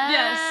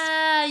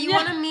 You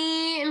want to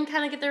meet and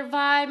kind of get their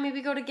vibe,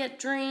 maybe go to get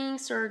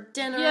drinks or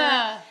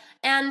dinner.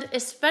 And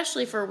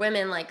especially for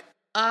women, like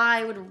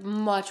I would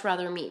much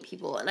rather meet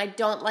people, and I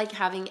don't like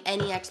having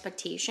any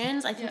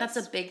expectations. I think that's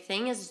a big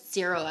thing, is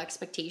zero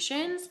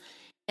expectations,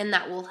 and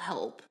that will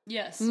help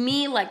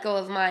me let go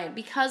of mine.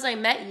 Because I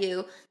met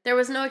you, there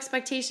was no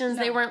expectations.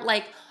 They weren't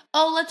like,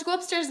 oh, let's go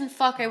upstairs and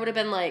fuck. I would have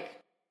been like,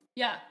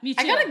 Yeah, me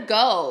too. I gotta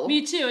go.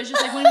 Me too. It's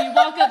just like when you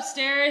walk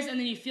upstairs and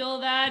then you feel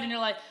that and you're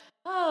like,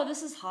 oh,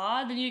 this is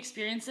hot. Then you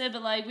experience it.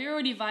 But like we were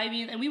already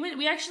vibing, and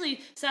we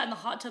actually sat in the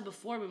hot tub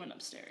before we went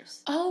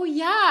upstairs. Oh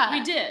yeah,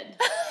 we did.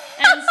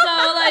 And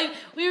so like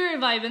we were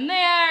vibing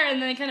there,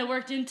 and then it kind of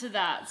worked into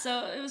that.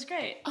 So it was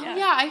great. Oh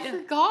yeah, I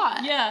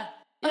forgot. Yeah.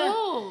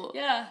 Oh.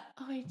 Yeah.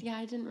 Oh yeah,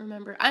 I didn't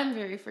remember. I'm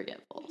very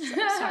forgetful.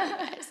 So sorry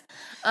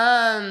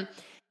guys.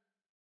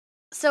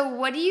 So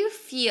what do you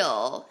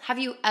feel? Have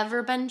you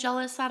ever been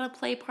jealous at a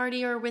play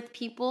party or with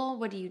people?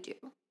 What do you do?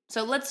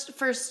 So let's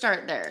first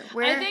start there.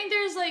 I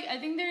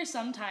think there's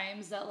some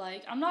times that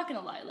like, I'm not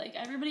gonna lie, like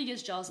everybody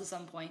gets jealous at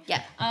some point.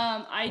 Yeah.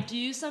 I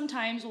do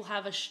sometimes will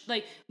have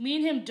like me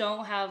and him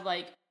don't have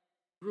like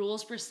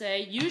rules per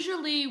se.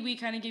 Usually we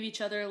kind of give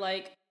each other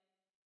like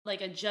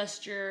a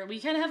gesture.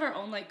 We kind of have our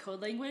own like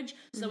code language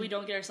so we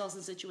don't get ourselves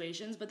in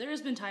situations. But there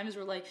has been times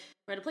where like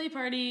we're at a play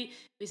party,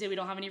 we say we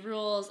don't have any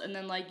rules, and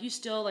then like you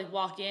still like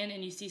walk in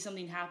and you see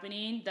something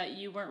happening that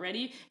you weren't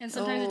ready. And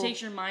sometimes it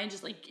takes your mind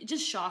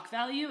just shock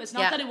value. It's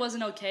not that it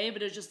wasn't okay,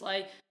 but it's just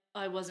like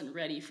I wasn't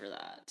ready for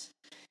that.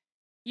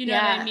 You know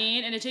what I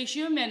mean? And it takes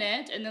you a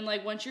minute, and then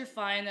like once you're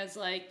fine, that's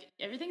like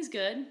everything's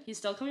good. He's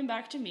still coming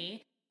back to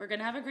me. We're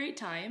gonna have a great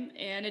time,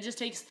 and it just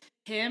takes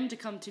him to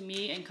come to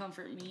me and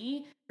comfort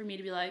me for me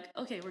to be like,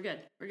 okay, we're good,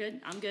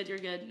 I'm good, you're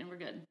good, and we're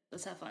good.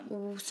 Let's have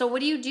fun. So what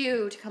do you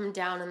do to come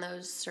down in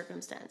those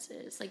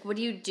circumstances? Like, what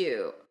do you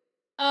do?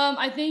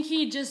 I think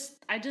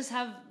I just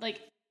have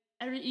like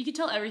you can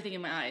tell everything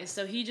in my eyes.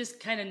 So he just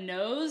kind of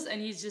knows,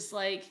 and he's just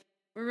like,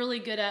 we're really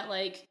good at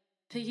like.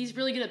 He's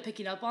really good at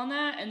picking up on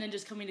that, and then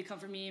just coming to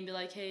comfort me and be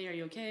like, hey, are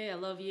you okay? I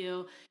love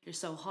you. You're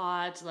so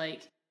hot.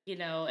 Like, you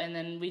know, and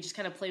then we just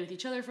kind of play with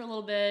each other for a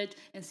little bit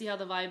and see how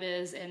the vibe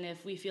is. And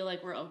if we feel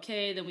like we're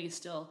okay, then we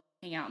still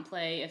hang out and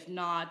play. If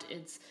not,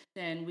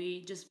 then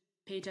we just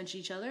pay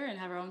attention to each other and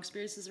have our own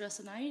experiences the rest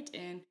of the night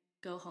and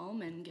go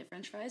home and get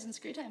French fries, and it's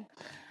a great time.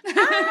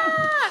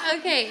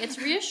 Okay, it's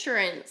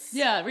reassurance.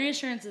 Yeah,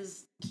 reassurance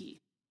is key.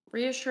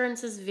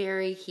 Reassurance is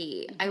very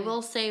key. I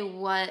will say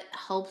what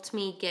helped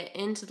me get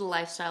into the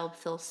lifestyle,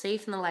 feel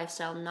safe in the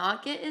lifestyle,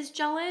 not get as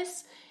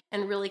jealous,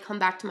 and really come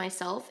back to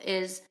myself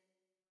is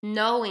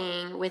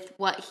knowing with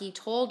what he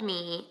told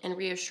me and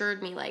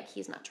reassured me, like,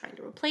 he's not trying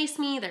to replace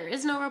me. There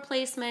is no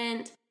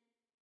replacement.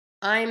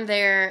 I'm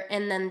there,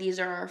 and then these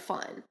are our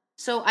fun.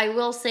 So I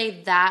will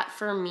say that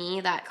for me,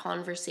 that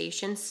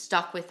conversation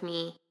stuck with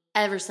me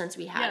ever since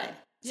we had it.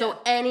 So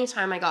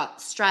anytime I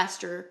got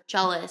stressed or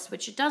jealous,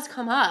 which it does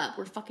come up,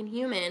 we're fucking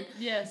human.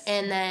 Yes.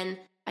 And then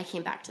I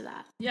came back to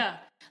that. Yeah.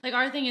 Like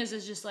our thing is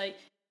just like,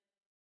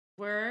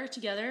 we're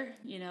together,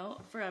 you know,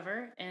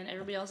 forever, and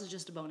everybody else is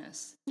just a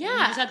bonus. Yeah. And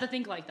you just have to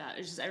think like that.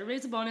 It's just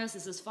everybody's a bonus.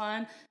 This is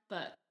fun,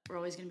 but we're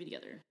always going to be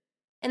together.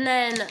 And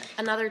then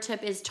another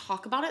tip is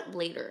talk about it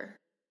later.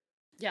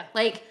 Yeah.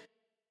 Like,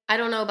 I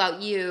don't know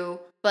about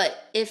you,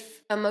 but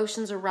if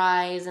emotions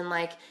arise and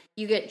like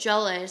you get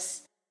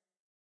jealous,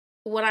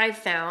 what I've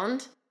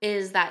found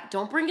is that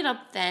don't bring it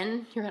up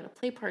then. You're at a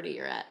play party,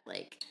 you're at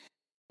like,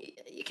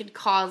 it could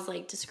cause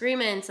like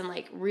disagreements and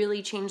like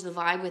really change the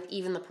vibe with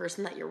even the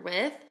person that you're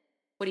with.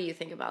 What do you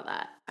think about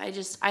that?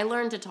 I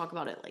learned to talk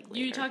about it like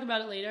later. You talk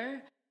about it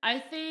later? I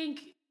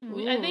think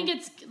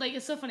it's like,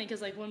 it's so funny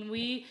because like when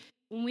we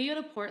go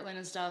to Portland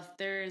and stuff,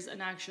 there's an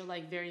actual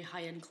like very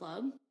high-end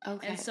club.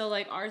 Okay. And so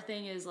like our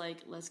thing is like,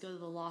 let's go to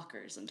the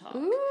lockers and talk.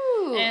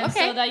 Ooh, and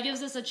so that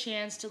gives us a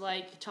chance to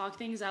like talk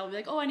things out. We'll be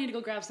like, oh, I need to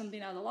go grab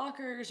something out of the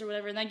lockers or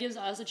whatever. And that gives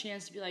us a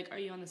chance to be like, are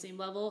you on the same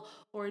level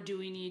or do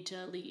we need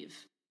to leave?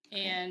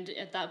 And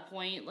at that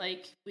point,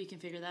 like, we can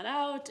figure that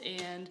out.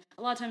 And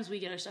a lot of times we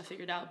get our stuff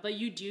figured out. But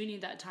you do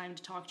need that time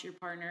to talk to your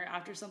partner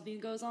after something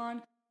goes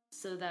on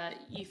so that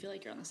you feel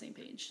like you're on the same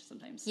page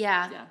sometimes.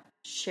 Yeah.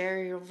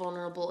 Share your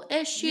vulnerable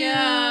issues.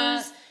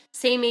 Yeah.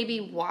 Say maybe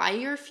why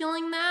you're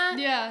feeling that.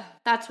 Yeah.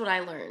 That's what I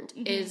learned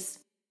is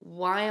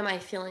why am I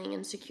feeling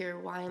insecure?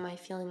 Why am I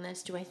feeling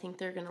this? Do I think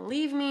they're going to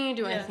leave me?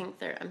 Do I think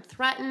I'm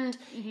threatened?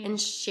 And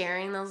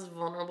sharing those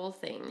vulnerable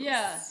things.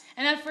 Yeah.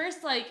 And at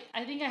first, like,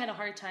 I think I had a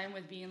hard time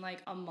with being,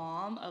 like, a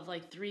mom of,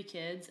 like, 3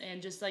 kids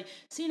and just, like,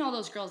 seeing all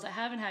those girls that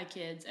haven't had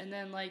kids. And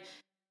then, like,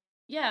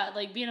 yeah,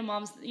 like, being a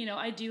mom, you know,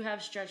 I do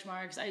have stretch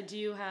marks. I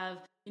do have,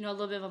 you know, a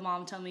little bit of a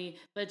mom tummy.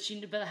 But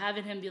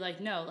having him be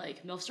like, no,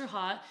 like, MILFs are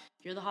hot.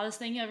 You're the hottest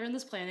thing ever in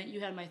this planet.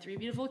 You had my 3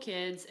 beautiful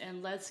kids.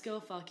 And let's go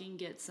fucking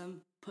get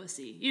some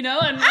pussy, you know?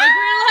 And like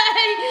we're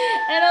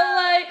like, and I'm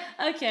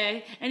like,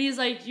 okay. And he's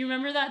like, you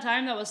remember that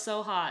time that was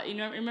so hot? You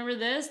know, remember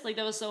this? Like,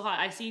 that was so hot.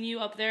 I seen you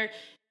up there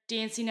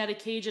dancing at a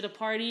cage at a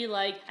party.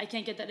 Like, I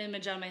can't get that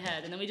image out of my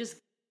head. And then we just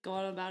go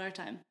on about our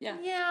time. Yeah.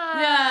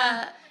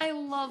 I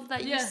love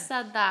that you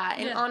said that.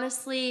 And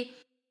honestly,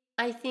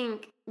 I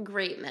think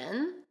great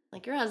men,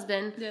 like your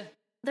husband,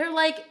 they're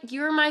like,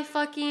 you're my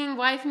fucking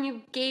wife and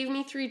you gave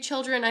me 3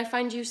 children. I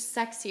find you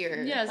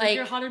sexier. Yeah, it's like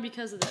you're hotter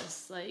because of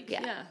this. Like,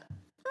 yeah.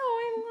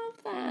 Oh,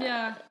 I love that.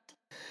 Yeah.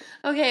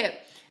 Okay,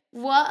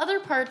 what other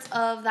parts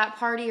of that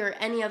party or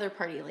any other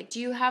party, like, do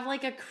you have,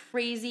 like, a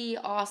crazy,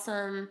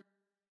 awesome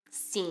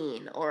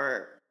scene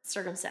or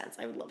circumstance?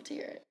 I would love to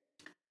hear it.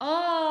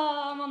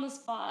 Oh, I'm on the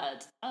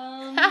spot.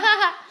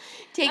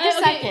 Take a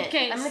second.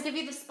 Okay. I'm going to give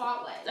you the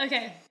spotlight.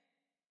 Okay.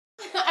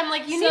 I'm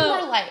like, you need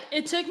more light.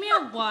 It took me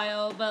a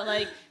while, but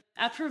like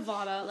at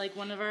Pravada, like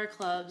one of our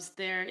clubs,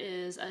 there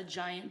is a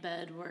giant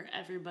bed where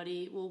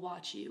everybody will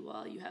watch you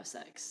while you have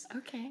sex.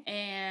 Okay.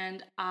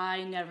 And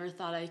I never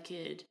thought I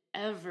could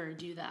ever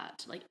do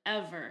that, like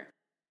ever.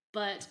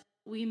 But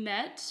we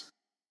met,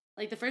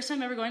 like the first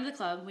time ever going to the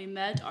club, we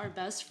met our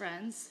best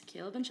friends,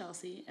 Caleb and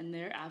Chelsea, and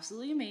they're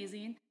absolutely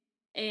amazing.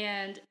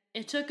 And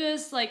it took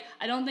us, like,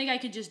 I don't think I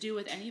could just do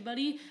it with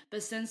anybody,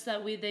 but since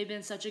that they've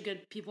been such a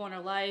good people in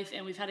our life,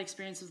 and we've had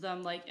experience with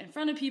them, like, in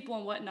front of people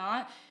and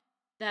whatnot,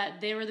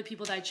 that they were the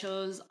people that I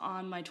chose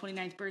on my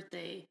 29th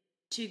birthday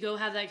to go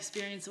have that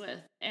experience with.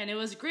 And it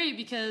was great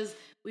because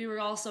we were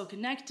all so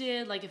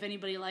connected. Like, if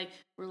anybody, like,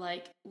 were,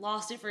 like,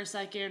 lost it for a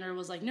second or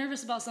was, like,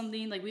 nervous about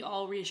something, like, we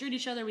all reassured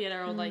each other. We had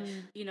our own, like,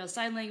 you know,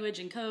 sign language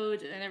and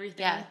code and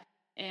everything. Yeah.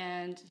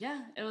 And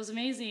yeah, it was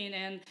amazing.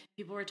 And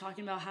people were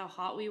talking about how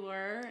hot we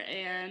were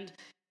and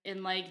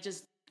like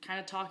just kind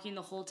of talking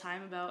the whole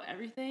time about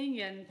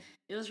everything. And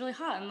it was really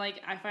hot. And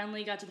like, I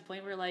finally got to the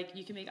point where like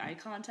you can make eye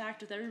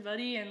contact with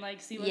everybody and like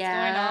see what's going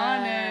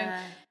on.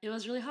 And it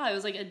was really hot. It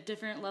was like a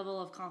different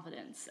level of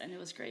confidence and it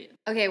was great.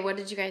 Okay. What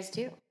did you guys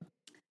do?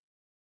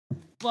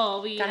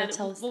 Well, we had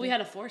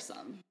a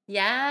foursome.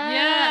 Yeah.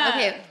 Yeah.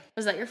 Okay.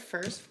 Was that your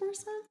first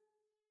foursome?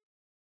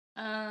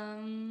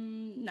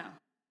 No.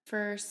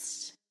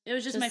 First. It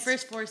was just my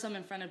first foursome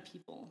in front of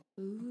people.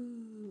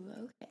 Ooh,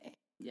 okay.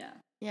 Yeah.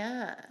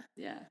 Yeah.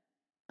 Yeah.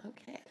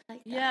 Okay. I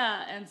like that.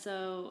 Yeah, and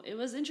so it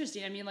was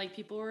interesting. I mean, like,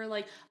 people were,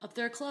 like, up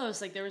there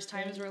close. Like, there was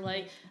times where,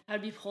 like,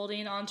 I'd be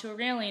holding onto a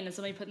railing and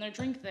somebody putting their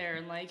drink there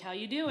and, like, how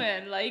you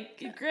doing?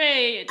 Like,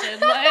 great. And,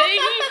 like...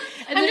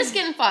 and I'm just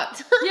getting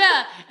fucked.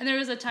 Yeah, and there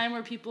was a time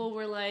where people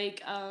were,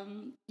 like,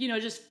 you know,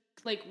 just,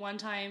 like, one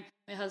time,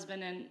 my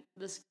husband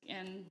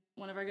and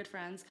one of our good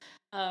friends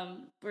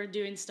were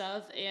doing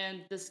stuff,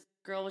 and this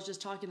girl was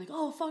just talking like,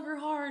 oh, fuck her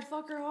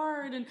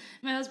hard, and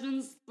my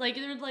husband's like,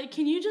 they're like,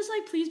 can you just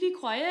like please be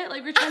quiet,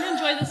 like we're trying to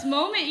enjoy this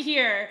moment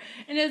here,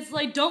 and it's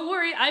like, don't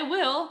worry, I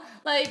will,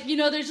 like, you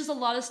know, there's just a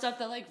lot of stuff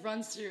that like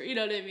runs through, you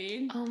know what I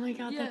mean? Oh my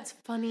god, that's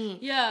funny.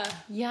 Yeah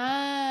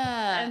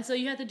and so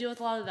you have to deal with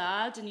a lot of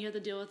that, and you have to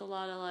deal with a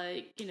lot of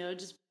like, you know,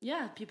 just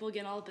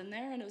getting all up in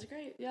there, and it was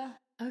great.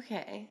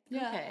 Okay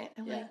I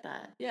like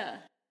that.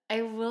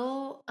 I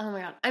will. Oh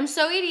my god, I'm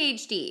so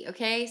ADHD.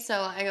 Okay,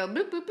 so I go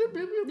bloop bloop bloop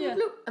bloop bloop bloop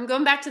bloop. I'm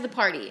going back to the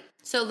party.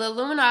 So the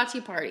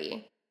Illuminati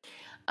party.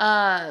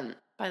 By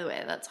the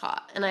way, that's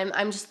hot, and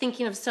I'm just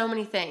thinking of so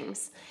many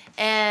things.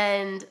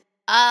 And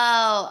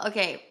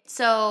okay.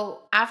 So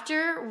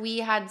after we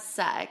had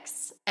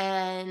sex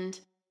and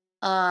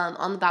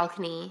on the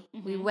balcony,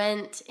 we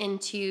went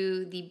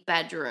into the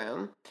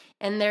bedroom,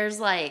 and there's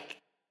like,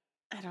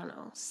 I don't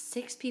know,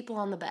 6 people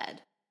on the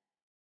bed.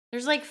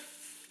 There's like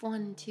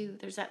 1, 2.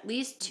 There's at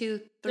least 2.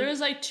 3. There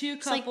was like 2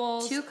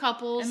 couples. Like 2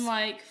 couples. And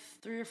like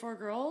 3 or 4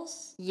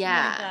 girls.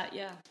 Yeah. Like that,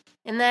 yeah.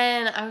 And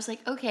then I was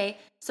like, okay.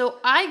 So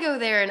I go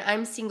there and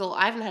I'm single.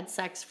 I haven't had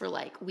sex for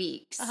like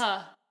weeks.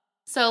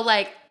 So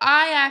like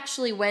I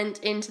actually went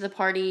into the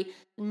party,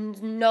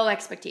 no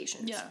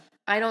expectations. Yeah.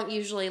 I don't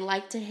usually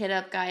like to hit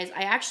up guys.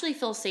 I actually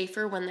feel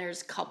safer when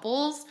there's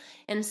couples.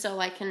 And so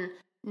I can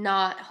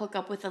not hook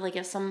up with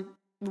some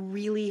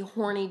really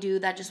horny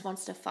dude that just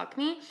wants to fuck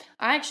me.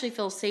 I actually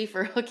feel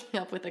safer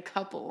hooking up with a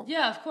couple.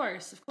 Yeah, of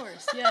course.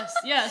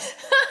 Yes.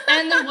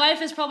 And the wife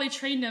has probably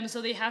trained them,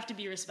 so they have to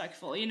be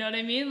respectful. You know what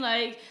I mean?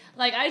 Like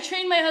I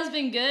trained my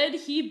husband good.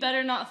 He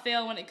better not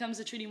fail when it comes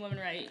to treating women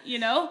right. You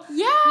know?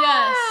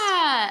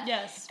 Yeah.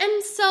 Yes.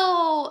 And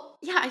so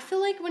I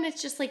feel like when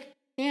it's just like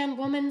man,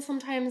 woman,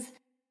 sometimes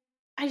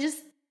I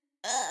just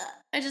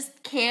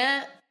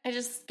can't. I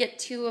just get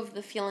too of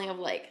the feeling of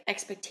like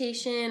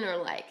expectation or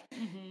like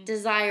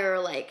desire or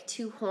like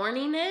too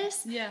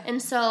horniness. Yeah.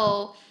 And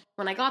so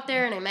when I got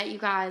there and I met you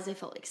guys, I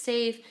felt like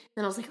safe. And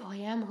then I was like, oh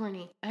yeah, I'm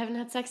horny. I haven't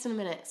had sex in a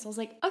minute. So I was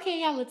like, okay,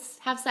 yeah, let's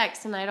have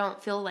sex. And I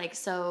don't feel like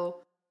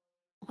so,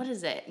 what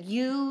is it,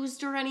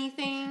 used or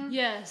anything?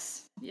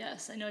 Yes,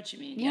 I know what you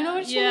mean. You know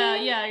what you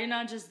mean? Yeah, you're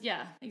not just,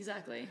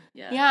 exactly.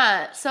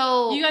 Yeah,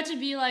 so. You got to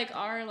be like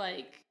our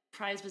like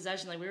prized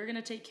possession. Like we were going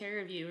to take care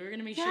of you. We were going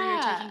to make sure you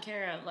were taken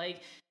care of.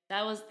 Like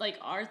that was like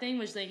our thing,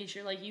 was making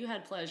sure like you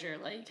had pleasure.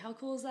 Like how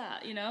cool is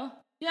that, you know?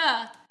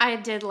 Yeah. I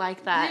did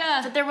like that.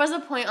 Yeah. But there was a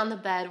point on the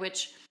bed,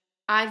 which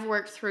I've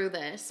worked through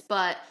this,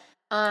 but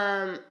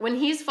when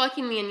he's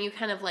fucking me and you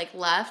kind of like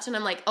left and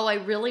I'm like, oh, I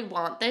really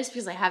want this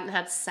because I haven't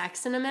had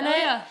sex in a minute. Oh,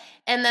 yeah.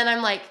 And then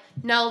I'm like,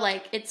 no,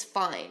 like it's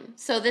fine.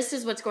 So this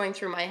is what's going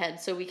through my head.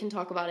 So we can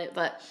talk about it.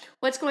 But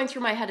what's going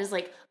through my head is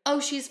like, oh,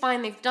 she's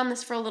fine. They've done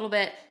this for a little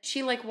bit.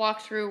 She like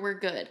walked through. We're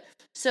good.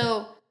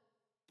 So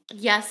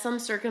yes, some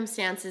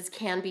circumstances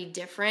can be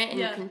different, and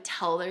you can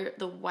tell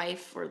the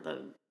wife or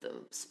the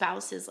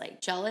spouse is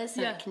like jealous,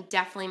 and it can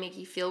definitely make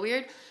you feel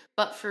weird.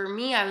 But for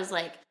me, I was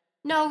like,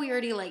 no, we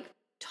already like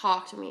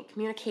talked and we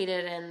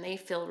communicated and they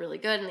feel really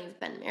good and they've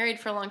been married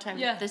for a long time.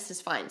 Yeah. This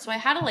is fine. So I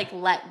had to like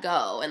let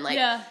go and like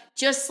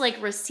just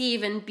like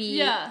receive and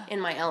be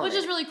in my element.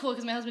 Which is really cool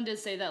because my husband did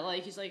say that,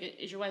 like, he's like,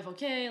 is your wife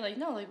okay? Like,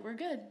 no, like, we're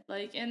good.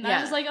 Like, and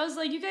I was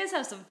like, you guys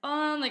have some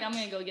fun. Like, I'm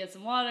going to go get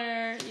some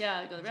water.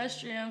 Yeah, go to the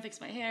restroom,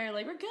 fix my hair.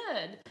 Like, we're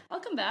good. I'll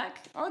come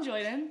back. I'll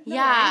join in. No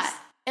worries.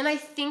 And I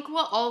think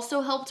what also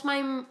helped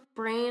my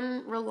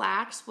brain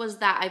relax was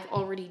that I've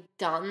already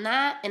done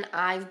that and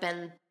I've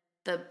been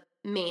the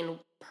main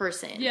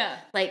person. Yeah.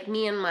 Like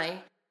me and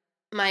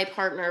my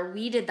partner,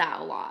 we did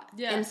that a lot.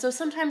 Yeah. And so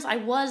sometimes I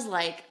was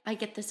like, I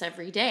get this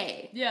every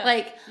day. Yeah.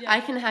 Like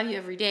I can have you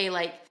every day.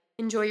 Like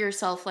enjoy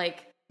yourself.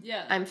 Like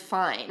I'm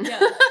fine.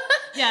 Yeah.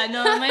 Yeah,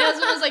 no, my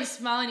husband was like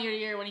smiling ear to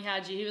ear when he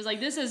had you. He was like,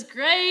 this is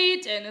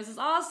great and this is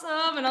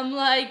awesome. And I'm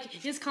like,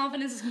 his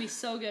confidence is gonna be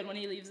so good when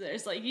he leaves there.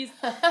 It's like it's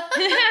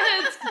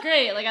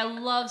great. Like I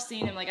love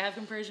seeing him. Like I have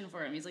compersion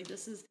for him. He's like,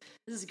 this is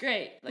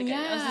great. Like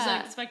I was just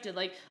unexpected.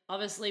 Like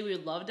obviously we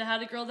would love to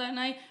have a girl that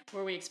night.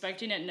 Were we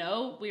expecting it?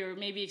 No. We were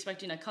maybe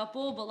expecting a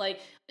couple, but like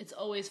it's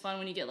always fun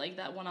when you get like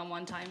that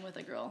one-on-one time with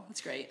a girl.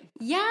 It's great.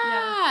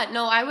 Yeah.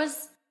 No,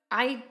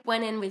 I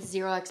went in with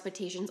zero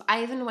expectations.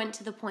 I even went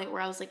to the point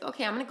where I was like,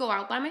 okay, I'm going to go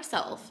out by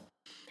myself.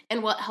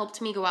 And what helped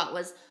me go out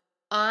was,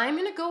 I'm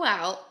going to go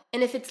out,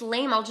 and if it's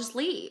lame, I'll just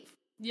leave.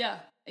 Yeah,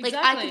 exactly.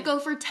 Like, I could go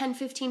for 10,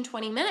 15,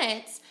 20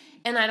 minutes,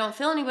 and I don't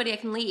feel anybody, I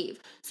can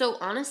leave. So,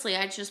 honestly,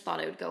 I just thought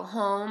I would go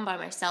home by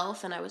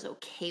myself, and I was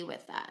okay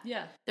with that.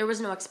 Yeah. There was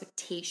no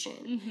expectation.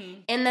 Mm-hmm.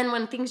 And then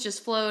when things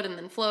just flowed, and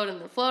then flowed,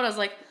 and then flowed, I was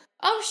like,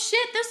 oh,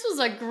 shit, this was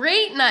a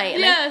great night.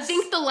 And I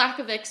think the lack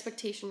of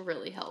expectation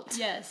really helped.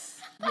 Yes,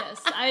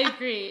 I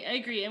agree.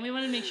 And we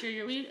want to make sure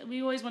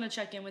we always want to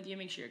check in with you,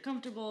 make sure you're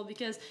comfortable,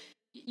 because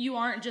you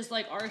aren't just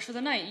like ours for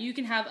the night. You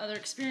can have other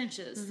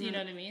experiences. Mm-hmm. You know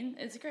what I mean?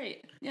 It's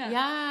great.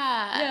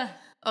 Yeah.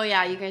 Oh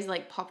yeah, you guys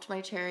like popped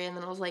my cherry, and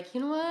then I was like,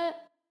 you know what?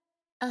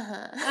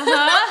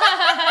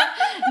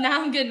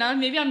 Now I'm good. Now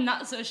maybe I'm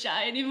not so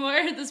shy anymore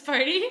at this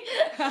party.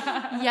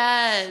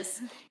 Yes.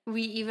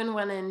 We even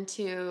went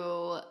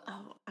into,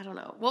 I don't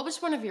know. What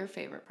was one of your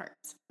favorite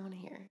parts? I want to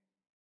hear.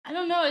 I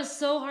don't know. It's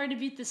so hard to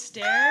beat the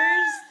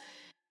stairs.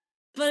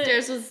 But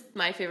stairs was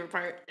my favorite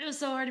part. It was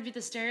so hard to beat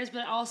the stairs,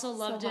 but I also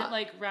loved it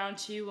like round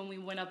 2 when we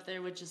went up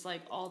there with just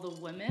like all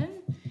the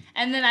women.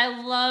 And then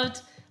I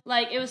loved,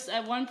 like, it was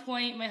at one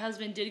point my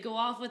husband did go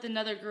off with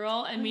another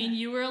girl and me and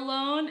you were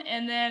alone.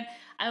 And then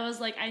I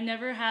was like, I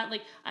never had,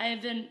 like, I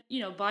have been,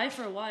 bi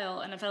for a while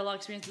and I've had a lot of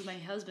experience with my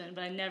husband,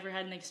 but I never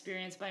had an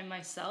experience by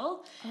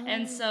myself. Oh.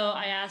 And so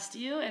I asked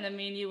you, and then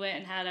me and you went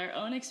and had our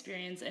own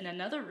experience in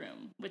another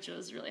room, which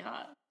was really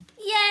hot.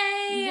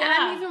 Yay! Yeah.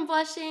 I'm even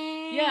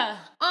blushing. Yeah.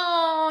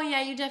 Oh,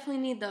 yeah, you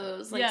definitely need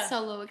those, like, yeah.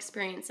 solo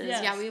experiences.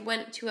 Yes. Yeah, we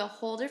went to a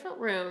whole different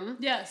room.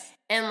 Yes.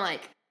 And,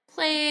 like,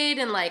 played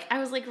and like I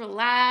was like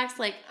relaxed,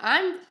 like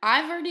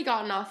I've already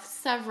gotten off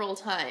several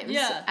times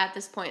at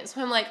this point,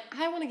 so I'm like,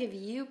 I want to give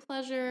you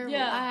pleasure,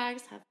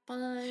 relax, have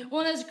fun.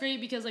 Well, that's great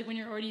because like when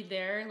you're already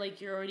there,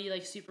 like you're already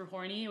like super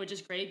horny, which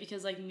is great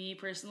because like me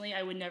personally,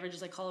 I would never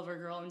just like call over a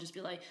girl and just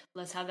be like,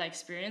 let's have that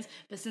experience.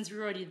 But since we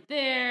were already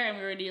there and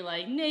we were already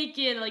like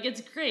naked, like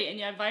it's great,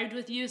 and I vibed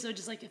with you, so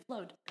just like it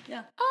flowed.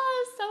 Yeah.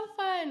 Oh, it's so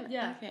fun.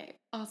 Yeah. Okay.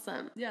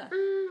 Awesome. Yeah.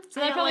 So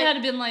that probably had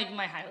to been like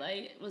my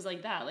highlight, was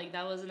like that. Like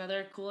that was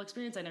another cool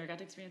experience I never got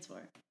to experience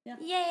before. Yeah.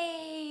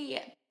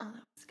 Yay. Oh, that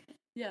was good.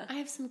 Yeah. I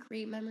have some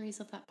great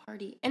memories of that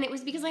party. And it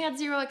was because I had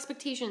zero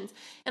expectations.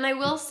 And I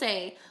will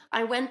say,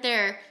 I went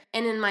there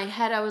and in my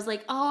head I was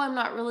like, oh, I'm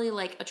not really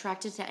like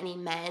attracted to any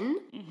men.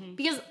 Mm-hmm.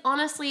 Because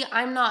honestly,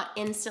 I'm not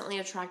instantly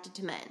attracted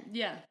to men.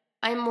 Yeah.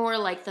 I'm more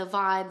like the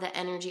vibe, the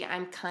energy.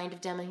 I'm kind of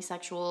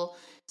demisexual.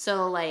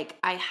 So, like,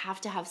 I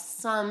have to have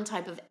some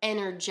type of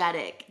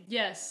energetic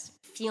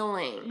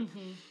feeling.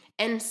 Mm-hmm.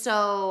 And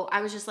so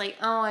I was just like,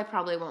 oh, I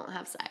probably won't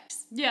have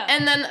sex. Yeah.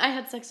 And then I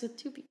had sex with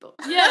 2 people.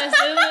 Yes,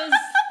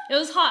 it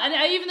was hot.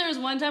 And there was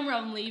one time where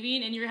I'm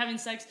leaving and you were having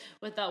sex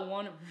with that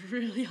one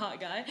really hot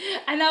guy.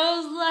 And I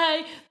was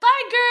like,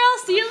 bye,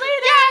 girl. See you later.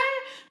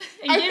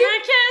 Yeah. And gave her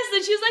a kiss.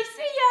 And she was like,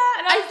 see ya.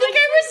 And I think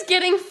I was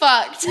getting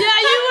fucked. Yeah,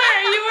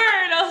 you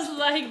were. And I was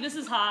like, this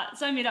is hot.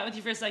 So I made out with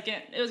you for a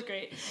second. It was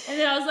great. And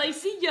then I was like,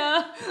 see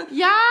ya.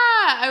 Yeah.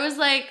 I was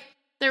like,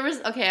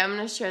 okay, I'm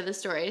going to share the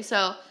story.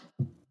 So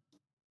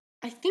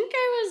I think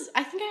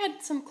I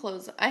had some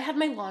clothes. I had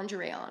my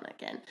lingerie on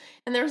again.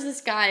 And there was this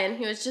guy, and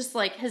he was just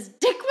like, his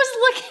dick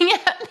was looking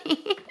at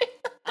me.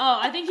 Oh,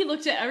 I think he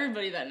looked at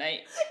everybody that night.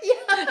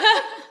 Yeah.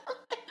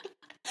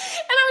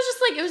 And I was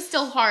just like, it was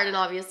still hard, and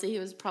obviously he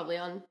was probably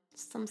on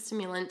some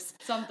stimulants.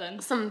 Something.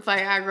 Some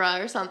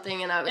Viagra or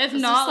something, and I was if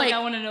was not, like,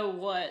 I want to know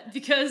what,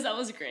 because that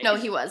was great. No,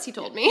 he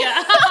told me.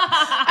 Yeah.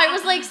 I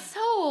was like,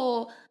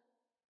 so,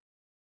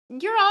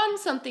 you're on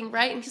something,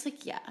 right? And he's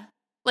like, yeah.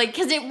 Like,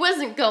 because it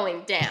wasn't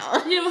going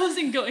down. It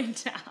wasn't going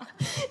down.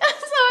 So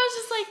I was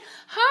just like,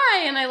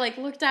 hi. And I, like,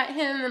 looked at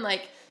him, and,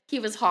 like, he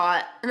was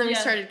hot. And then we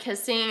started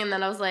kissing, and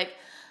then I was like,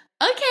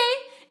 okay.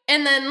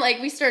 And then, like,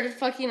 we started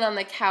fucking on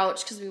the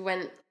couch, because we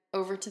went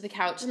over to the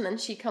couch, and then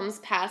she comes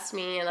past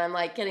me, and I'm,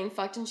 like, getting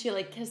fucked, and she,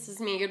 like, kisses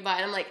me goodbye,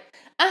 and I'm like,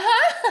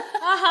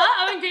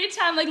 Having a great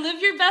time. Like,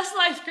 live your best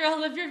life, girl.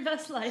 Live your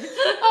best life.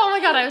 Oh my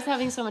God, I was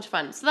having so much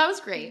fun. So that was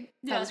great.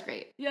 That was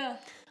great. Yeah.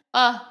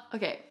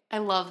 Okay. I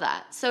love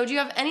that. So do you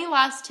have any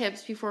last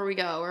tips before we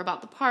go, or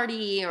about the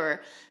party,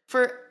 or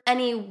for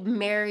any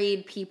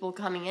married people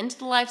coming into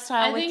the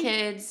lifestyle with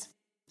kids?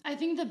 I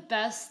think the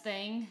best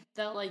thing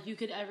that, like, you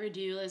could ever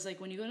do is, like,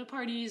 when you go to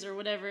parties or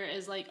whatever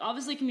is, like,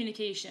 obviously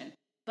communication.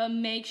 But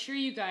make sure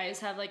you guys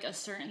have, like, a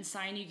certain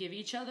sign you give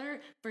each other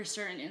for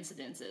certain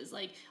incidences.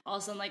 Like, all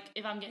of a sudden, like,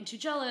 if I'm getting too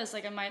jealous,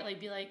 like, I might, like,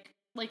 be like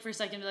for a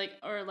second, be like,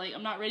 or, like,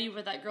 I'm not ready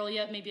with that girl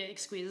yet, maybe I, like,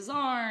 squeeze his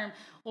arm,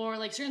 or,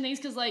 like, certain things,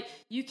 because, like,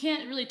 you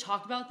can't really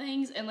talk about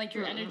things, and, like,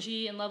 your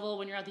energy and level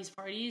when you're at these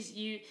parties,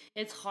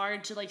 it's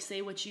hard to, like,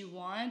 say what you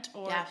want,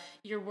 or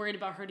you're worried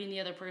about hurting the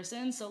other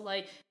person. So,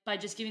 like, by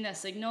just giving that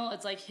signal,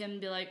 it's like him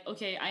be like,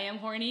 okay, I am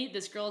horny,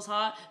 this girl's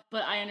hot,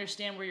 but I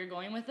understand where you're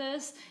going with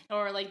this,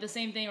 or, like, the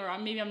same thing, or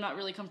maybe I'm not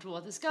really comfortable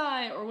with this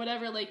guy, or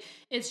whatever. Like,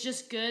 it's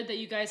just good that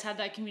you guys have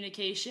that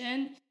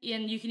communication,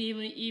 and you can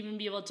even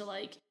be able to,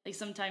 like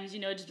sometimes,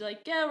 just be like,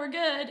 yeah, we're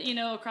good,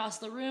 across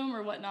the room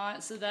or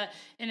whatnot, so that,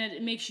 and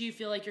it makes you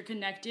feel like you're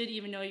connected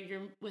even though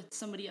you're with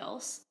somebody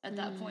else at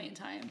that point in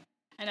time.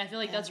 And I feel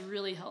like that's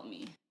really helped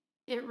me.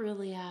 It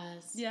really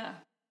has. Yeah.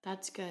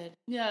 That's good.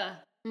 Yeah.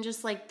 And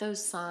just, like,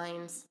 those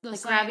signs.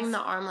 Those grabbing the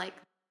arm, like...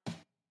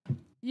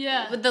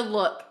 Yeah. With the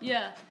look.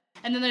 Yeah.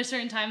 And then there's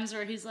certain times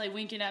where he's, like,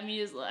 winking at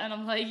me, and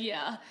I'm like,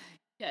 yeah,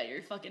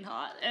 you're fucking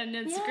hot. And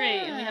it's great.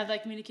 And we have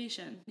that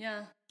communication.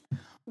 Yeah.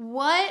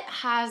 What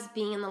has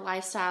being in the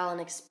lifestyle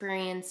and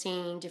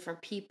experiencing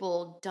different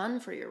people done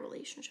for your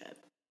relationship?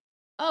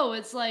 Oh,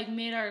 it's, like,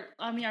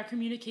 our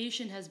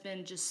communication has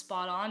been just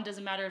spot on.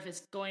 Doesn't matter if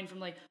it's going from,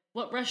 like,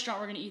 what restaurant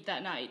we're going to eat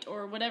that night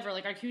or whatever.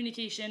 Like, our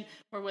communication,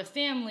 or with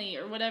family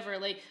or whatever,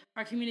 like,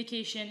 our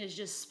communication is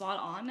just spot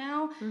on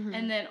now. Mm-hmm.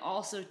 And then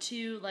also,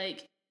 too,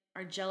 like,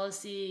 our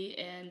jealousy,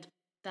 and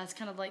that's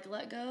kind of, like,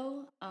 let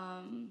go.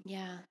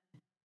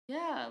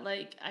 Yeah,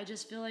 like, I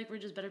just feel like we're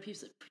just better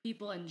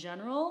people in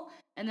general.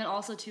 And then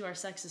also, too, our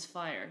sex is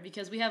fire,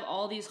 because we have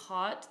all these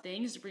hot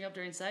things to bring up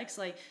during sex.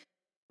 Like,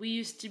 we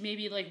used to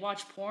maybe, like,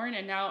 watch porn,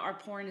 and now our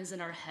porn is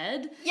in our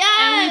head. Yes!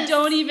 And we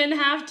don't even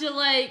have to,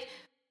 like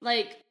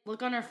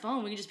look on our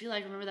phone. We can just be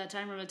like, remember that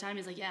time?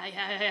 He's like,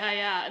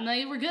 yeah. And,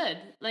 like, we're good.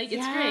 Like,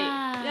 it's great.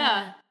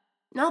 Yeah.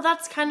 No,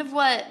 that's kind of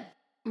what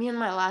me and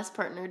my last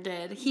partner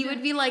did. He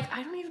would be like,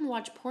 I don't even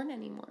watch porn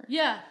anymore.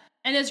 Yeah.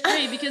 And it's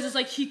great because it's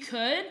like he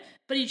could,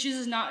 but he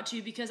chooses not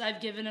to, because I've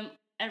given him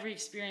every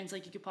experience,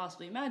 like, you could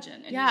possibly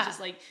imagine. And he's just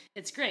like,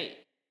 it's great.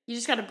 You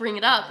just got to bring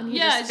it up, and he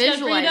just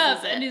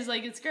visualizes it. And he's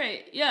like, it's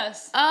great.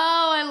 Yes.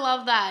 Oh, I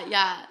love that.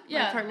 Yeah.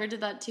 My partner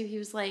did that too. He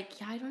was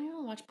like, yeah, I don't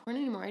even watch porn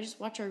anymore. I just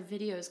watch our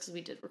videos, because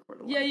we did record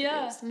a lot of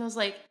videos. And I was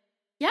like,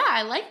 yeah,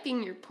 I like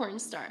being your porn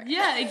star.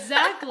 Yeah,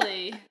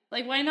 exactly.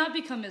 Like, why not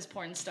become his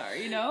porn star,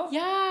 Yeah.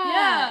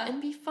 Yeah.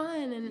 And be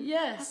fun and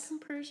have some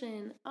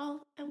Persian.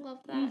 Oh, I love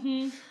that.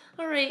 Mm-hmm.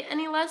 All right.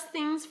 Any last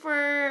things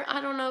for, I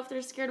don't know if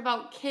they're scared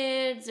about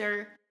kids,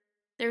 or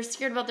they're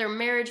scared about their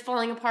marriage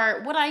falling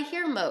apart. What I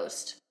hear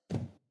most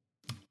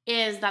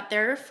is that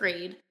they're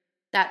afraid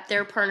that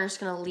their partner's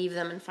going to leave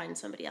them and find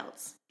somebody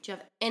else. Do you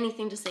have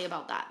anything to say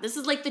about that? This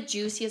is, like, the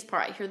juiciest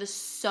part. I hear this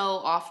so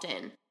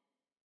often.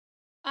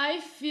 I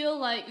feel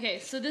like, okay,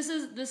 so this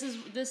is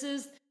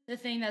the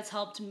thing that's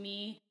helped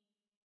me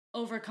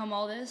overcome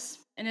all this,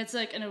 and it's,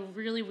 like, in a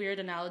really weird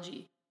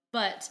analogy,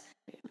 but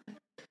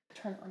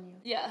turn on you.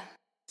 Yeah.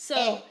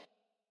 So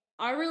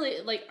our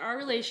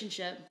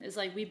relationship is,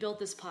 like, we built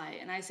this pie,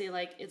 and I say,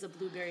 like, it's a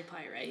blueberry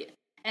pie, right?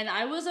 And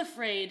I was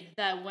afraid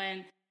that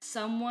when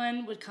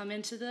someone would come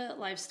into the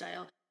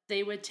lifestyle,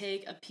 they would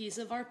take a piece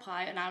of our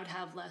pie and I would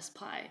have less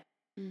pie.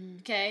 Mm-hmm.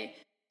 Okay?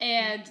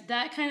 And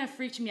that kind of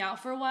freaked me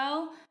out for a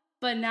while,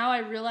 but now I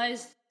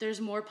realize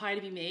there's more pie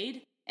to be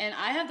made. And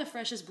I have the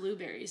freshest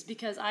blueberries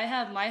because I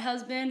have my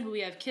husband who we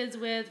have kids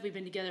with. We've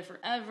been together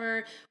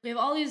forever. We have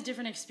all these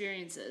different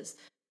experiences.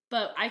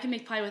 But I can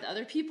make pie with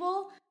other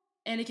people,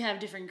 and it can have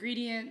different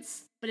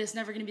ingredients, but it's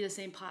never going to be the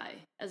same pie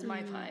as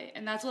my pie.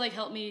 And that's what, like,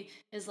 helped me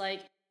is,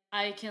 like,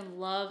 I can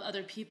love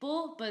other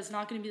people, but it's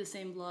not going to be the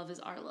same love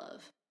as our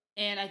love.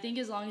 And I think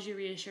as long as you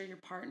reassure your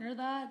partner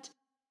that,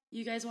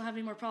 you guys won't have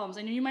any more problems.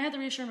 I know you might have to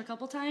reassure him a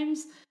couple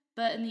times,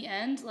 but in the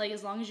end, like,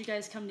 as long as you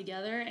guys come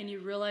together and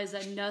you realize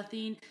that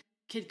nothing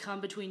could come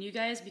between you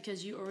guys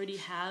because you've already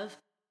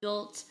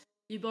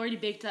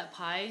baked that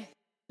pie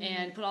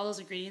and put all those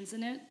ingredients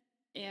in it,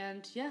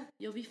 and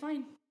you'll be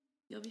fine.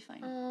 You'll be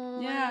fine.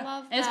 Oh, I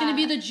love that. And it's going to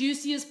be the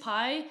juiciest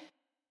pie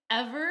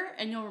ever,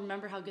 and you'll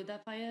remember how good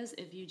that pie is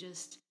if you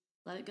just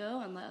let it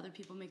go and let other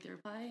people make their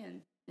pie,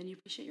 and then you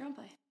appreciate your own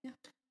pie.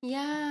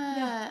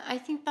 Yeah. I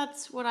think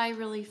that's what I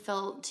really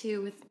felt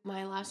too with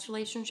my last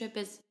relationship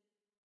is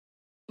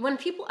when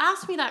people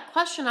ask me that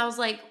question, I was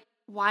like,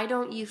 why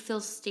don't you feel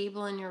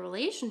stable in your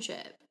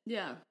relationship?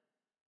 Yeah.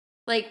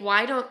 Like,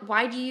 why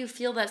do you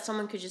feel that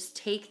someone could just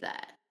take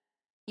that?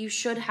 You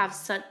should have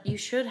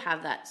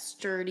that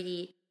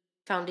sturdy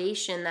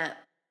foundation that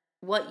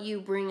what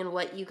you bring and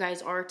what you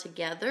guys are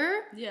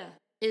together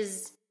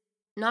is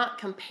not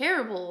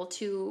comparable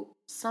to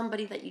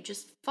somebody that you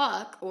just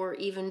fuck or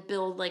even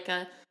build like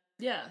a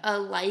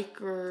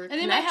like or and they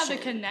connection. might have a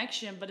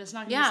connection, but it's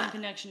not gonna be the same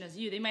connection as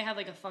you. They might have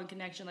like a fun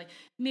connection, like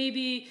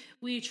maybe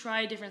we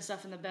try different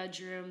stuff in the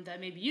bedroom that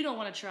maybe you don't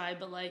want to try,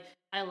 but like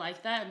I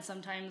like that, and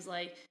sometimes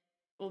like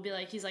we'll be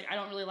like, he's like, I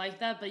don't really like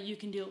that, but you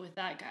can do it with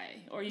that guy,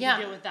 or you can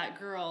do it with that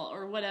girl,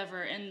 or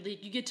whatever, and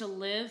like, you get to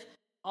live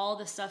all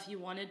the stuff you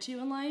wanted to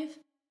in life,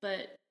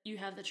 but you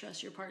have the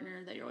trust your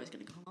partner that you're always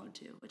going to come home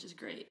to, which is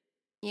great.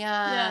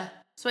 Yeah.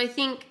 So I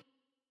think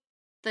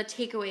the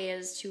takeaway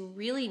is to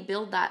really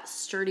build that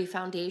sturdy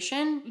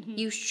foundation. Mm-hmm.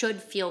 You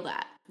should feel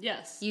that.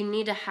 Yes. You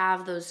need to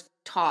have those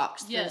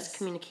talks, those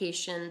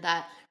communication,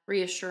 that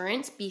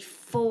reassurance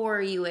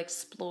before you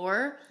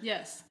explore.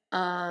 Yes.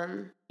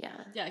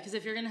 Yeah, because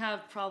if you're going to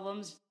have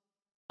problems,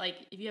 like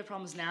if you have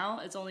problems now,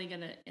 it's only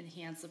going to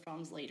enhance the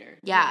problems later.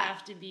 Yeah. You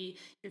have to be,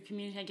 your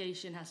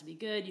communication has to be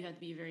good. You have to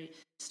be very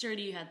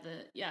sturdy. You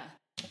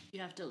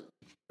have to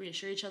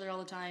reassure each other all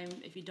the time.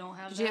 If you don't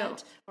have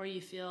that, or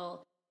you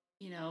feel,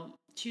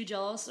 too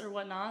jealous or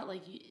whatnot,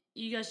 like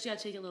you guys just got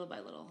to take it little by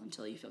little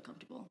until you feel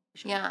comfortable.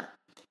 Sure. Yeah.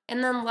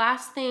 And then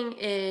last thing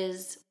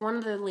is, one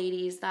of the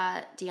ladies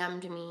that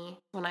DM'd me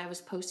when I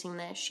was posting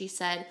this, she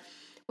said,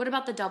 what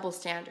about the double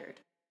standard?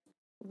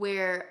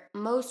 Where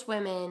most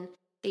women,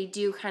 they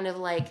do kind of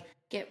like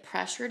get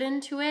pressured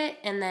into it,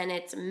 and then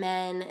it's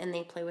men and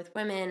they play with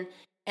women,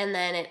 and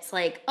then it's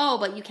like, oh,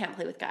 but you can't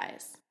play with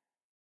guys.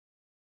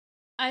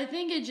 I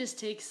think it just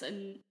takes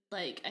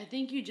I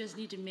think you just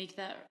need to make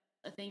that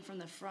a thing from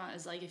the front.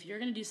 Is like, if you're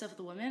going to do stuff with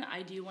the women,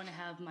 I do want to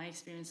have my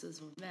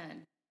experiences with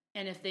men.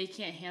 And if they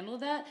can't handle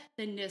that,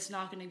 then it's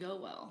not going to go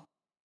well.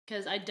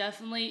 Because I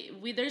definitely,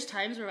 there's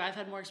times where I've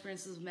had more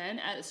experiences with men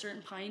at a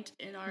certain point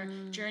in our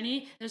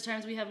journey. There's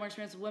times we have more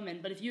experience with women.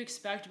 But if you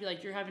expect to be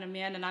like, you're having a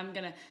man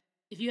and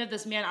if you have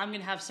this man, I'm going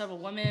to have several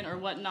women or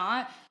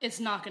whatnot, it's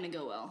not going to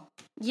go well.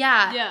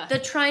 Yeah. They're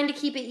trying to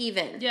keep it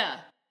even. Yeah.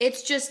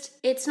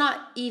 It's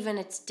not even,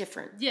 it's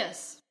different.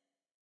 Yes.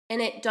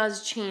 And it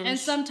does change. And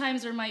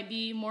sometimes there might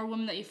be more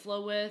women that you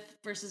flow with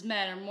versus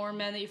men, or more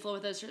men that you flow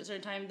with at a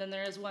certain time than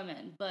there is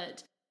women.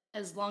 But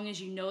as long as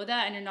you know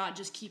that and you're not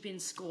just keeping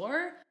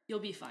score, you'll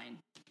be fine.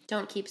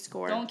 Don't keep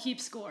score. Don't keep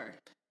score.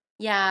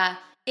 Yeah.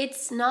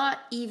 It's not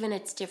even,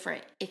 it's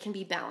different. It can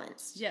be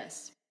balanced.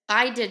 Yes.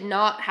 I did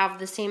not have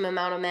the same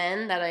amount of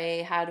men that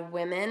I had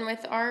women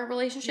with our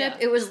relationship.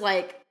 Yeah. It was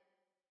like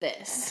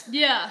this.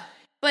 Yeah.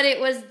 But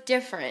it was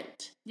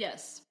different.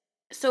 Yes.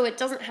 So it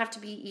doesn't have to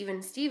be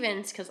even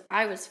Stevens, because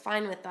I was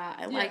fine with that.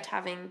 I liked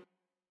having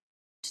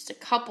just a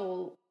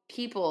couple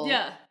people,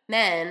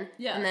 men,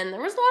 and then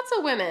there was lots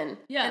of women.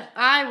 Yeah. And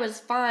I was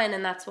fine,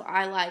 and that's what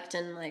I liked,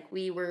 and like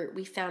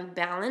we found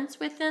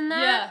balance within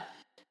that. Yeah.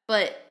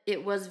 But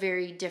it was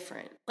very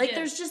different. Like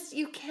there's just,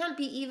 you can't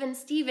be even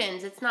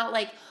Stevens. It's not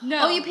like,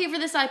 oh, you pay for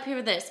this, I pay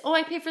for this. Oh,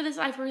 I pay for this,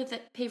 I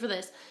pay for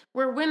this.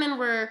 Where women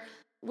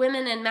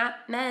and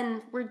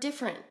men were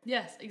different.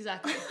 Yes,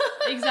 exactly.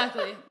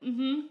 Exactly.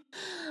 Mm-hmm.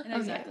 And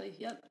exactly. Okay.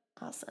 Yep.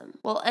 Awesome.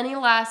 Well, any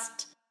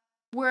last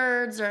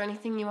words or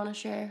anything you want to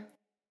share?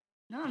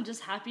 No, I'm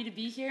just happy to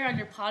be here on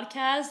your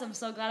podcast. I'm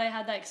so glad I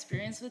had that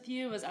experience with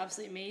you. It was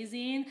absolutely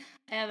amazing.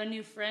 I have a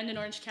new friend in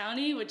Orange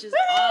County, which is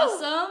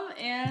awesome.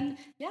 And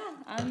yeah,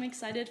 I'm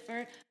excited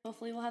for,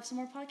 hopefully we'll have some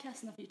more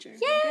podcasts in the future.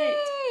 Yay!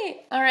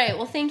 Great. All right.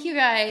 Well, thank you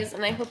guys.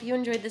 And I hope you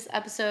enjoyed this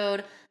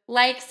episode.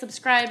 Like,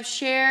 subscribe,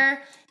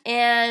 share,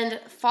 and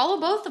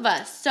follow both of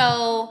us.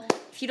 So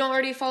if you don't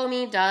already follow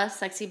me,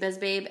 Sexy Biz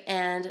Babe,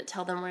 and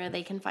tell them where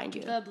they can find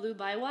you. The Blue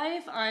Bi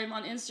Wife. I'm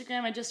on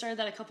Instagram. I just started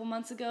that a couple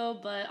months ago,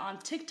 but on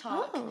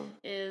TikTok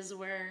is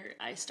where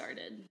I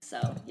started. So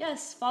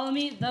yes, follow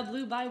me, The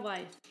Blue Bi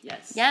Wife.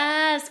 Yes.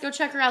 Yes, go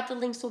check her out. The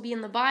links will be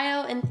in the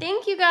bio. And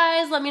thank you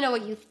guys. Let me know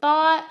what you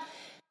thought.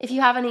 If you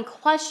have any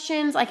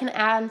questions, I can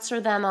answer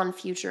them on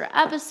future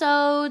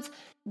episodes.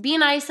 Be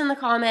nice in the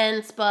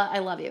comments, but I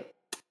love you.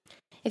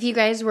 If you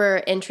guys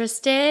were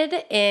interested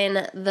in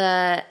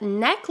the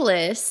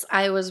necklace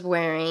I was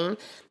wearing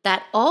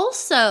that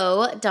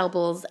also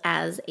doubles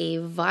as a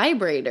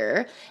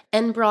vibrator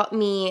and brought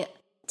me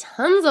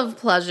tons of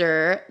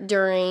pleasure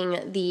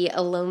during the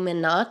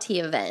Illuminati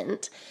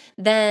event,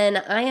 then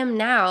I am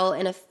now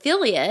an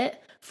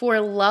affiliate for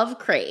Love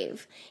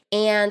Crave.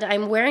 And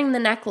I'm wearing the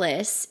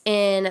necklace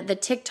in the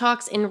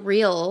TikToks and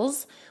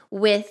Reels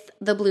with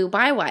the Blue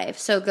Bi Wife.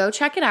 So go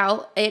check it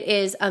out. It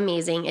is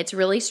amazing. It's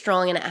really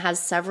strong and it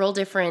has several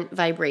different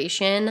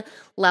vibration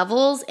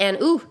levels, and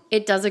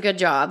it does a good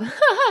job.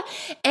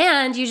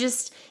 And you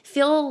just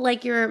feel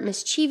like you're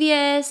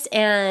mischievous,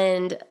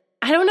 and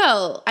I don't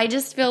know. I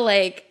just feel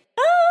like,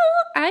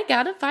 I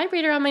got a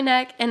vibrator on my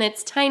neck, and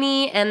it's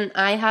tiny, and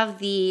I have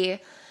the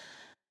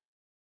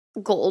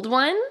gold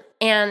one,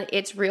 and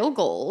it's real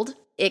gold.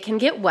 It can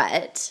get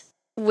wet,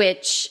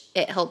 which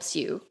it helps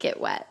you get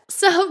wet.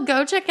 So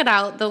go check it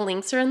out. The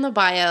links are in the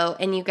bio,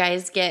 and you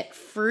guys get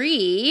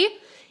free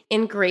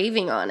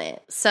engraving on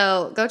it.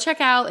 So go check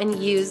out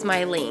and use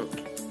my link.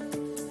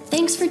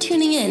 Thanks for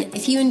tuning in.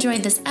 If you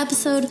enjoyed this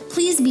episode,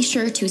 please be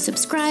sure to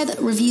subscribe,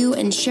 review,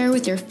 and share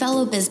with your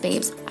fellow biz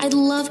babes. I'd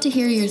love to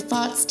hear your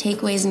thoughts,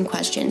 takeaways, and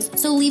questions,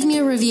 so leave me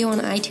a review on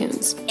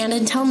iTunes. And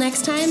until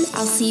next time,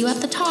 I'll see you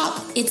at the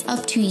top. It's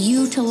up to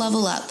you to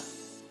level up.